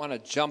 We don't want to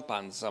jump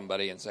on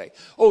somebody and say,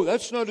 oh,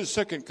 that's not his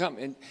second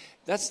coming.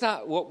 That's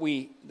not what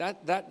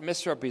that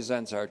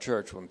misrepresents our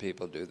church when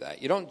people do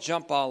that. You don't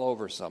jump all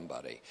over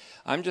somebody.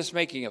 I'm just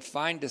making a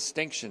fine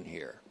distinction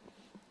here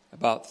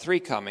about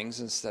three comings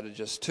instead of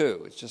just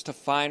two. It's just a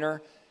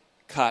finer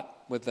cut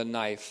with the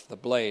knife, the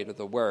blade of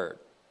the word.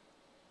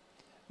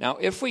 Now,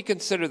 if we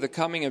consider the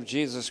coming of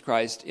Jesus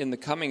Christ in the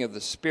coming of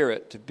the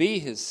Spirit to be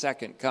his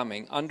second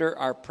coming under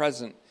our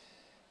present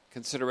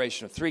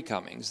consideration of three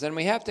comings, then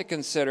we have to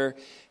consider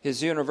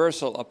his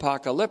universal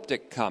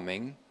apocalyptic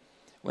coming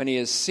when he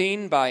is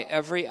seen by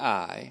every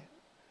eye,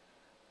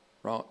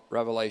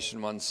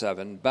 Revelation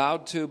 1:7,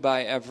 bowed to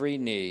by every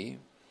knee,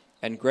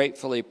 and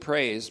gratefully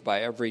praised by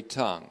every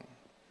tongue,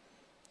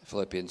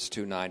 Philippians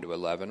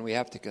 2:9-11. We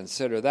have to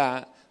consider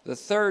that the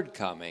third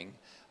coming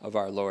of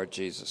our Lord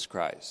Jesus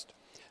Christ.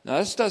 Now,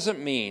 this doesn't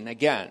mean,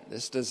 again,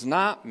 this does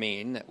not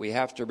mean that we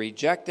have to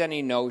reject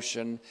any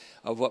notion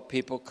of what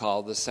people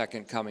call the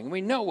second coming.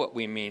 We know what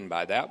we mean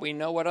by that. We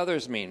know what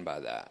others mean by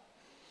that.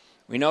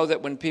 We know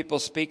that when people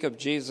speak of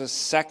Jesus'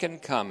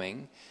 second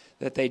coming,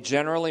 that they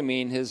generally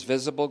mean his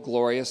visible,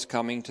 glorious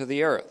coming to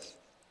the earth.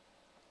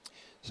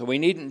 So we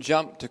needn't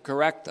jump to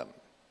correct them.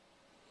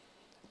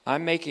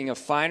 I'm making a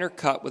finer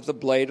cut with the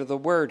blade of the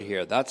word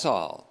here, that's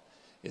all.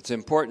 It's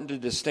important to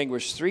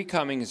distinguish three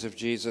comings of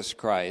Jesus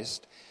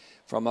Christ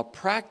from a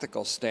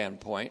practical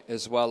standpoint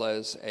as well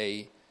as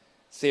a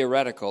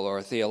theoretical or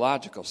a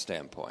theological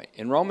standpoint.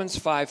 In Romans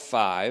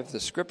 5:5, the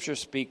scripture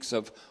speaks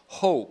of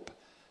hope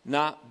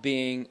not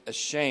being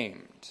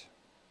ashamed.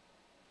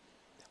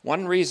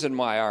 One reason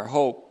why our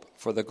hope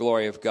for the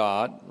glory of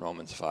God,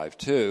 Romans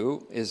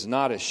 5:2, is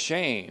not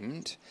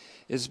ashamed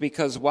is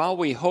because while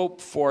we hope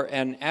for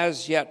an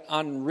as yet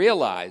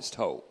unrealized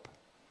hope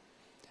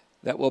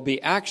that will be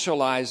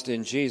actualized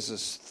in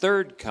Jesus'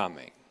 third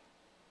coming,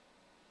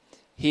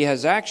 he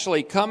has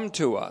actually come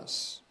to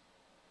us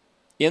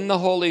in the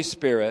Holy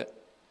Spirit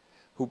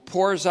who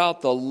pours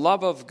out the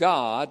love of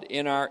God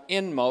in our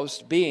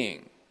inmost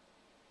being,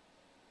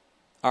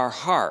 our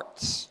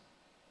hearts.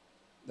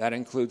 That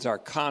includes our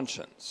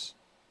conscience,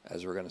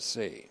 as we're going to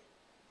see.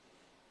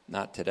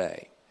 Not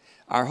today.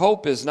 Our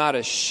hope is not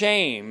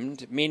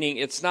ashamed, meaning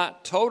it's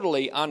not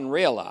totally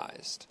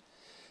unrealized,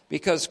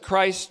 because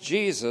Christ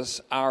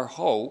Jesus, our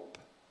hope,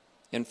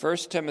 in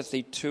 1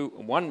 Timothy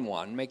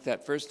 1:1, make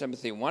that 1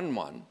 Timothy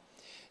 1:1,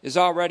 is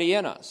already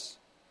in us.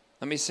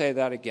 Let me say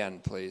that again,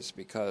 please,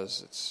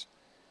 because it's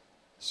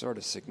sort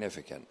of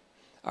significant.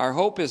 Our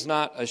hope is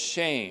not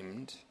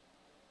ashamed,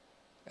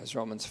 as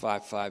Romans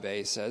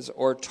 5:5a says,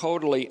 or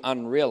totally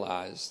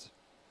unrealized,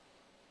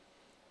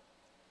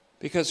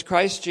 because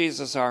Christ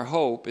Jesus, our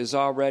hope, is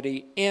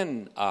already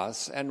in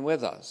us and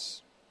with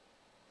us.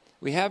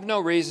 We have no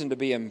reason to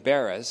be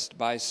embarrassed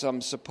by some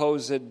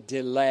supposed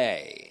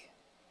delay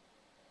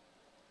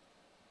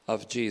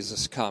of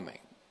Jesus' coming.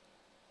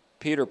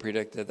 Peter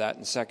predicted that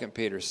in 2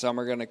 Peter. Some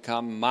are going to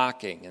come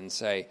mocking and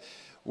say,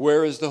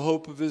 where is the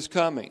hope of his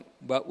coming?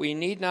 But we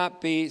need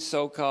not be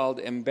so-called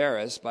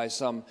embarrassed by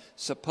some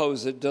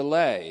supposed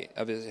delay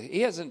of his.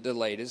 He hasn't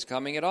delayed his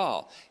coming at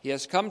all. He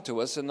has come to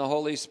us in the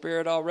Holy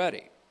Spirit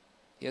already.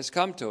 He has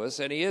come to us,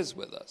 and he is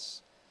with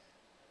us.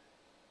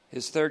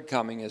 His third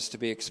coming is to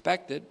be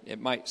expected. It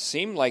might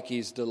seem like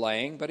he's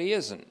delaying, but he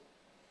isn't.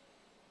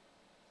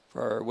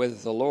 For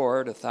with the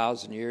Lord,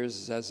 1,000 years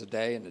is as a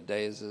day, and a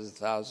day is as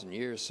 1,000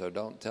 years. So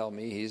don't tell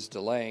me he's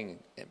delaying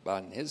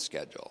on his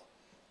schedule.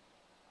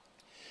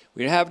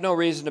 We have no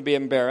reason to be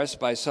embarrassed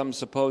by some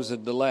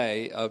supposed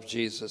delay of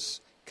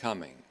Jesus'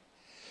 coming.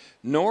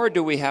 Nor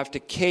do we have to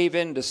cave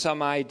into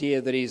some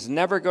idea that he's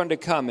never going to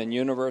come in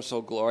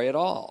universal glory at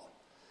all.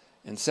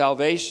 And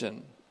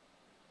salvation,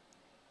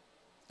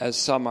 as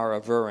some are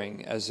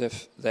averring, as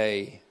if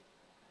they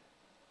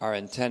are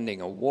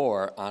intending a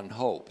war on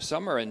hope.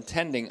 Some are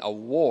intending a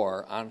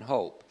war on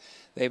hope.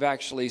 They've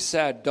actually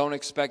said, don't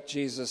expect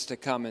Jesus to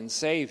come and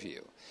save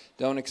you.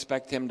 Don't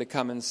expect him to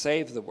come and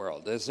save the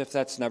world, as if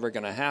that's never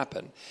going to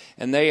happen.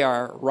 And they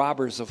are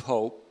robbers of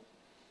hope.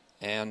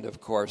 And,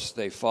 of course,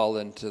 they fall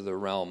into the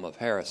realm of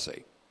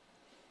heresy.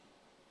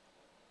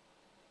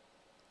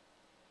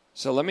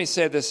 So let me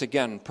say this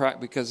again,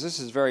 because this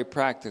is very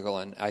practical,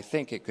 and I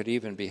think it could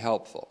even be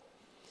helpful.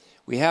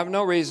 We have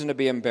no reason to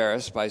be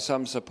embarrassed by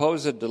some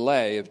supposed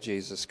delay of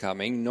Jesus'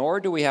 coming, nor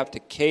do we have to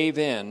cave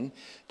in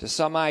to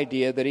some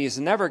idea that he's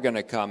never going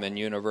to come in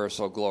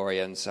universal glory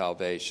and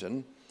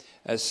salvation,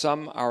 as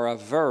some are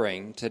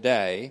averring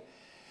today,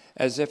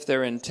 as if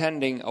they're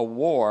intending a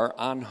war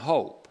on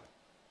hope.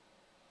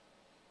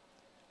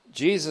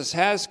 Jesus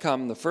has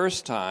come the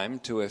first time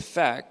to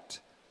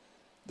effect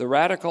the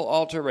radical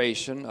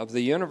alteration of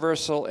the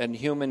universal and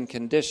human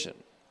condition.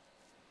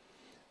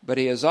 But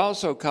he has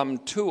also come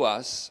to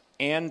us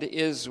and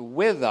is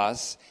with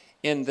us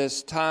in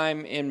this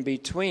time in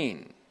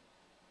between.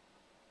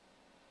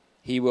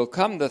 He will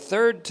come the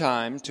third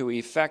time to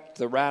effect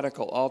the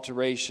radical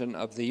alteration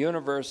of the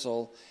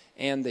universal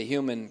and the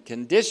human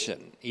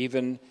condition,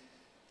 even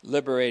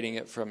liberating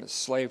it from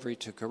slavery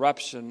to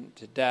corruption,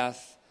 to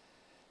death,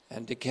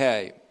 and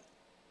decay.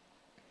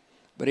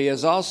 But he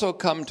has also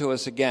come to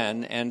us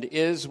again and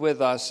is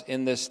with us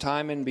in this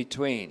time in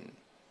between.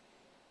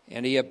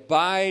 And he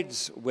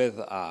abides with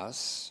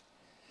us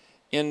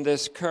in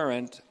this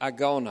current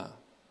agona.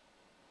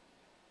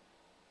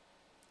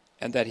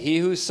 And that he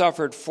who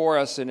suffered for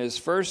us in his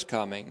first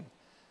coming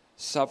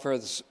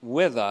suffers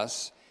with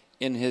us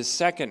in his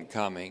second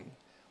coming,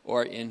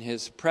 or in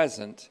his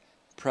present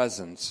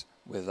presence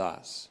with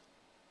us.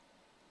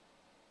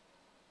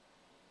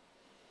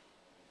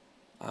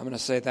 I'm going to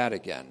say that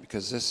again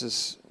because this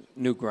is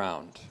new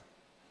ground.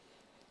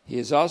 He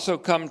has also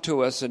come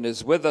to us and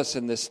is with us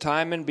in this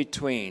time in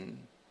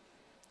between,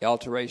 the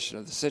alteration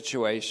of the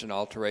situation,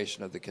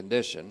 alteration of the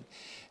condition,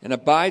 and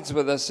abides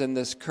with us in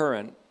this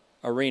current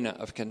arena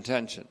of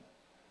contention,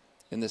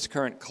 in this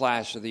current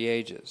clash of the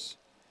ages.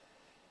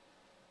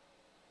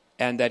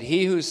 And that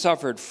he who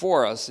suffered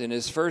for us in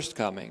his first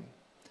coming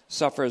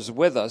suffers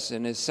with us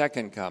in his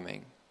second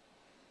coming,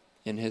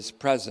 in his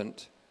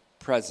present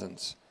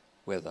presence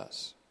with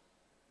us.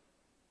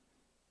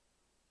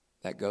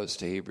 That goes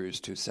to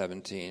Hebrews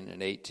 2:17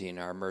 and 18,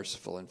 our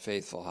merciful and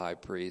faithful high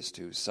priest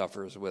who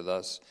suffers with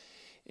us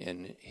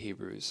in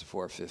Hebrews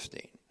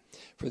 4:15.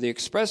 For the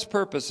express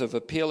purpose of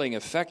appealing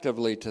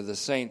effectively to the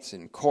saints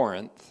in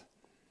Corinth,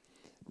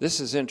 this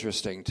is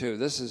interesting too.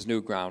 This is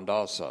new ground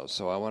also,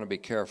 so I want to be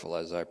careful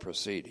as I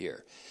proceed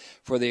here.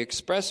 For the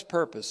express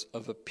purpose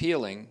of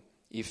appealing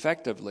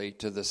effectively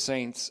to the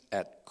saints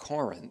at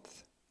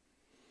Corinth,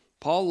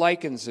 Paul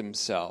likens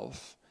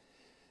himself,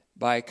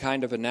 by a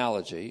kind of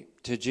analogy,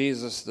 to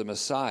Jesus the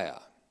Messiah,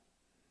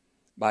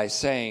 by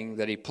saying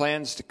that he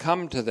plans to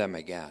come to them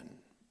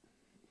again,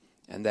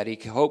 and that he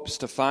hopes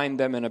to find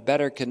them in a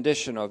better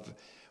condition of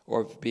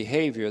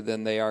behavior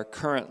than they are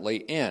currently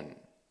in.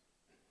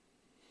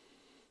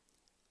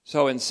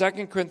 So in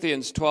 2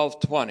 Corinthians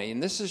 12:20,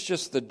 and this is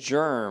just the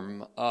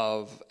germ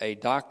of a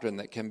doctrine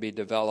that can be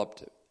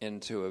developed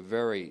into a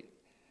very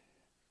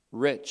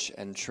rich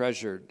and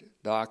treasured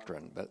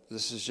doctrine, but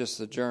this is just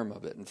the germ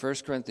of it. In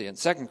 2 Corinthians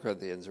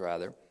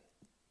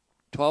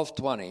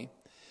 12:20,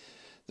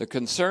 the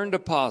concerned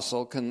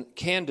apostle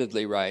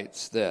candidly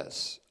writes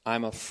this: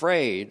 I'm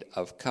afraid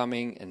of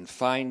coming and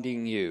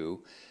finding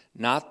you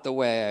not the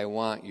way I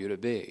want you to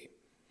be,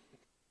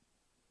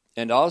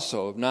 and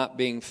also of not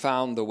being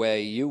found the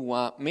way you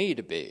want me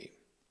to be.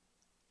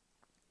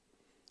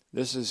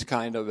 This is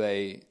kind of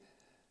an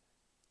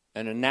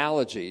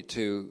analogy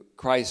to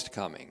Christ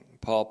coming.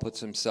 Paul puts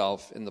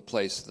himself in the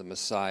place of the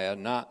Messiah,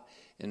 not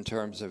in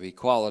terms of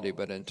equality,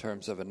 but in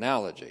terms of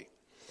analogy.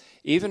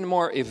 Even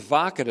more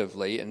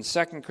evocatively, in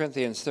 2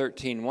 Corinthians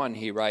 13:1,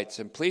 he writes,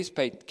 and please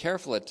pay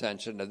careful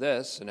attention to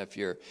this, and if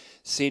you're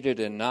seated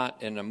and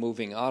not in a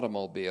moving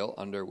automobile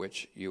under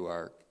which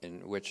you're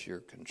in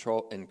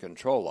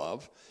control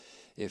of,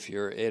 if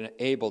you're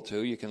able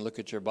to, you can look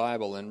at your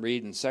Bible and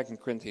read in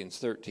 2 Corinthians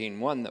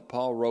 13:1 that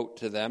Paul wrote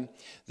to them,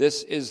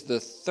 this is the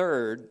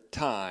third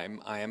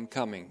time I am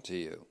coming to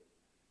you.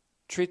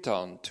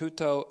 Triton,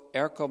 tuto,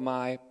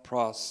 erkomai,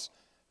 pros,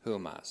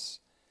 humas.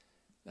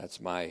 That's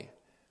my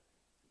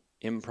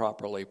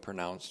improperly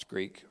pronounced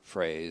Greek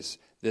phrase.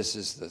 This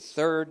is the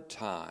third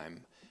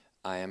time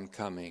I am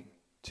coming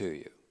to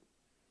you.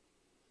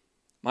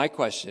 My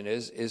question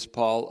is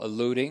Paul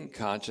alluding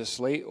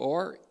consciously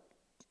or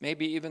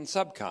maybe even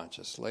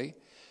subconsciously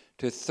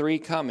to three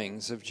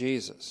comings of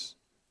Jesus,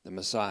 the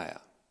Messiah?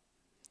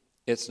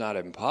 It's not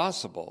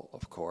impossible,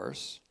 of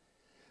course,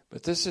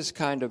 but this is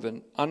kind of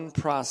an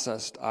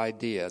unprocessed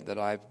idea that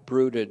I've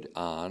brooded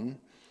on.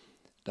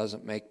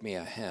 Doesn't make me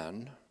a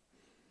hen,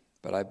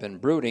 but I've been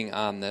brooding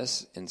on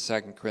this in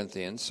 2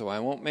 Corinthians, so I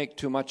won't make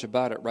too much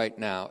about it right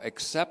now,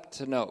 except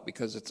to note,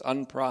 because it's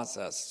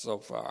unprocessed so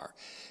far,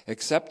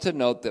 except to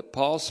note that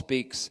Paul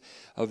speaks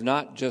of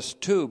not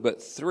just two,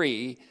 but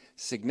three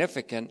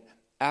significant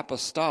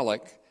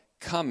apostolic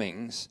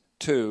comings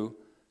to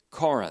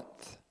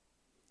Corinth,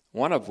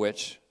 one of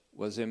which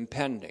was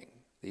impending.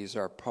 These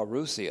are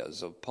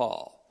parousias of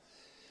Paul.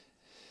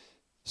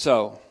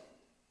 So,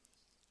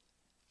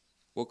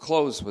 we'll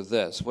close with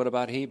this. What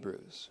about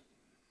Hebrews?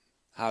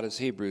 How does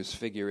Hebrews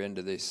figure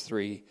into these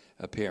three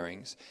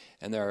appearings?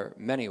 And there are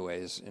many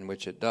ways in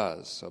which it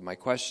does. So my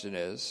question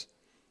is,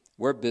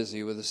 we're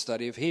busy with the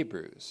study of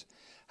Hebrews.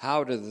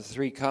 How do the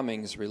three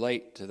comings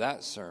relate to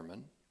that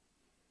sermon?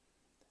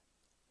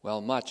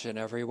 Well, much in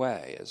every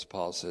way, as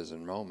Paul says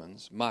in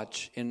Romans.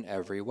 Much in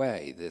every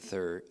way, the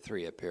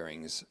three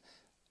appearings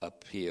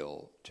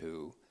appeal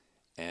to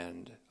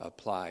and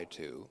apply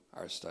to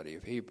our study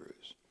of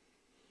Hebrews.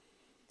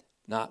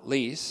 Not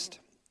least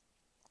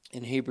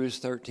in Hebrews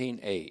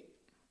 13:8,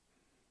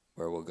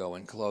 where we'll go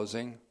in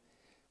closing,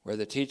 where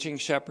the teaching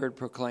shepherd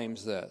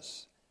proclaims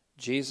this: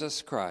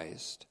 Jesus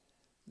Christ,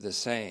 the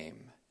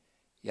same,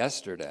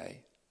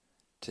 yesterday,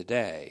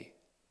 today,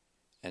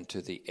 and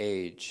to the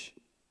age,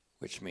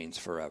 which means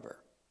forever.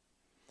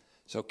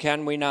 So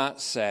can we not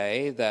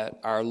say that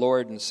our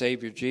Lord and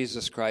Savior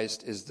Jesus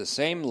Christ is the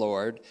same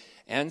Lord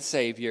and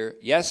Savior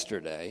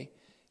yesterday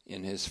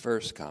in his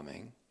first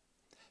coming,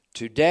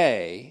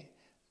 today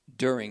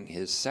during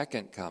his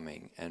second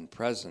coming and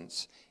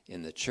presence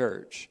in the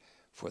church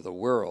for the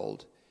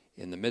world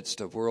in the midst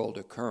of world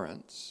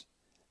occurrence,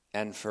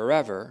 and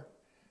forever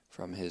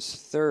from his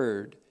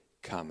third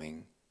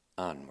coming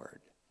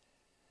onward?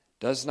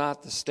 Does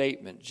not the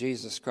statement,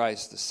 Jesus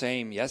Christ the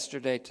same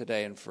yesterday,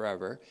 today, and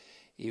forever,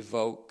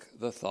 evoke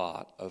the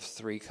thought of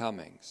three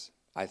comings?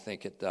 I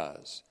think it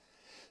does.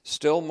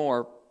 Still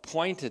more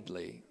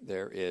pointedly,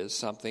 there is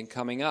something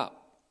coming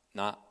up,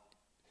 not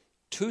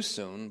too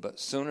soon, but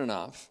soon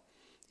enough,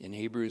 in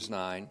Hebrews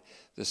 9,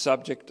 the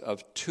subject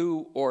of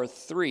two or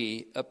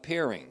three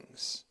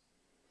appearings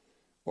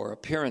or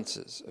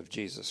appearances of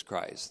Jesus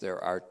Christ. There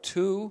are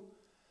two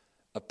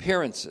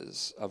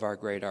appearances of our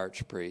great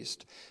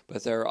archpriest,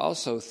 but there are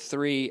also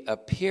three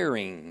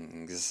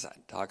appearings.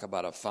 Talk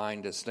about a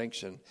fine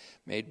distinction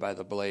made by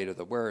the blade of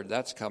the word.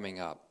 That's coming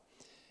up.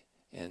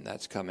 And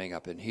that's coming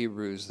up in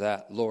Hebrews.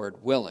 That,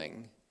 Lord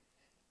willing,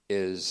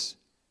 is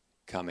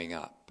coming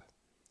up.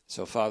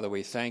 So, Father,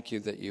 we thank you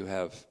that you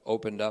have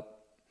opened up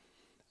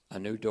a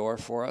new door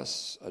for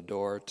us, a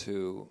door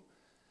to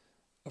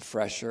a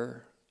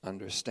fresher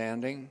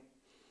understanding.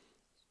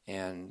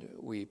 And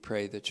we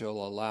pray that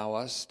you'll allow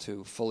us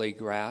to fully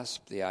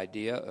grasp the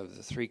idea of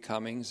the three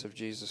comings of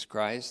Jesus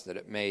Christ, that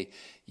it may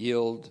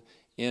yield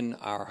in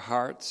our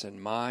hearts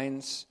and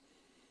minds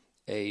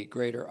a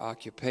greater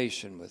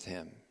occupation with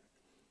him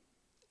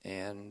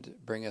and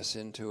bring us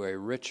into a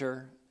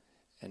richer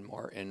and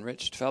more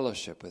enriched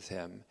fellowship with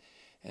him,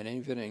 and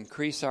even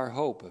increase our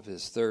hope of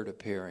his third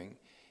appearing,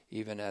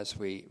 even as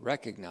we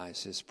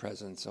recognize his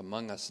presence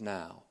among us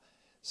now,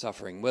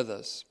 suffering with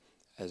us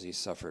as he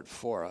suffered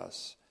for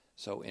us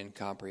so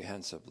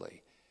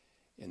incomprehensibly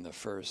in the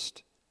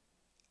first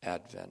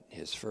advent,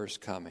 his first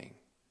coming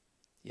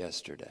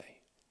yesterday.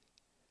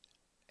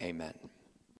 Amen.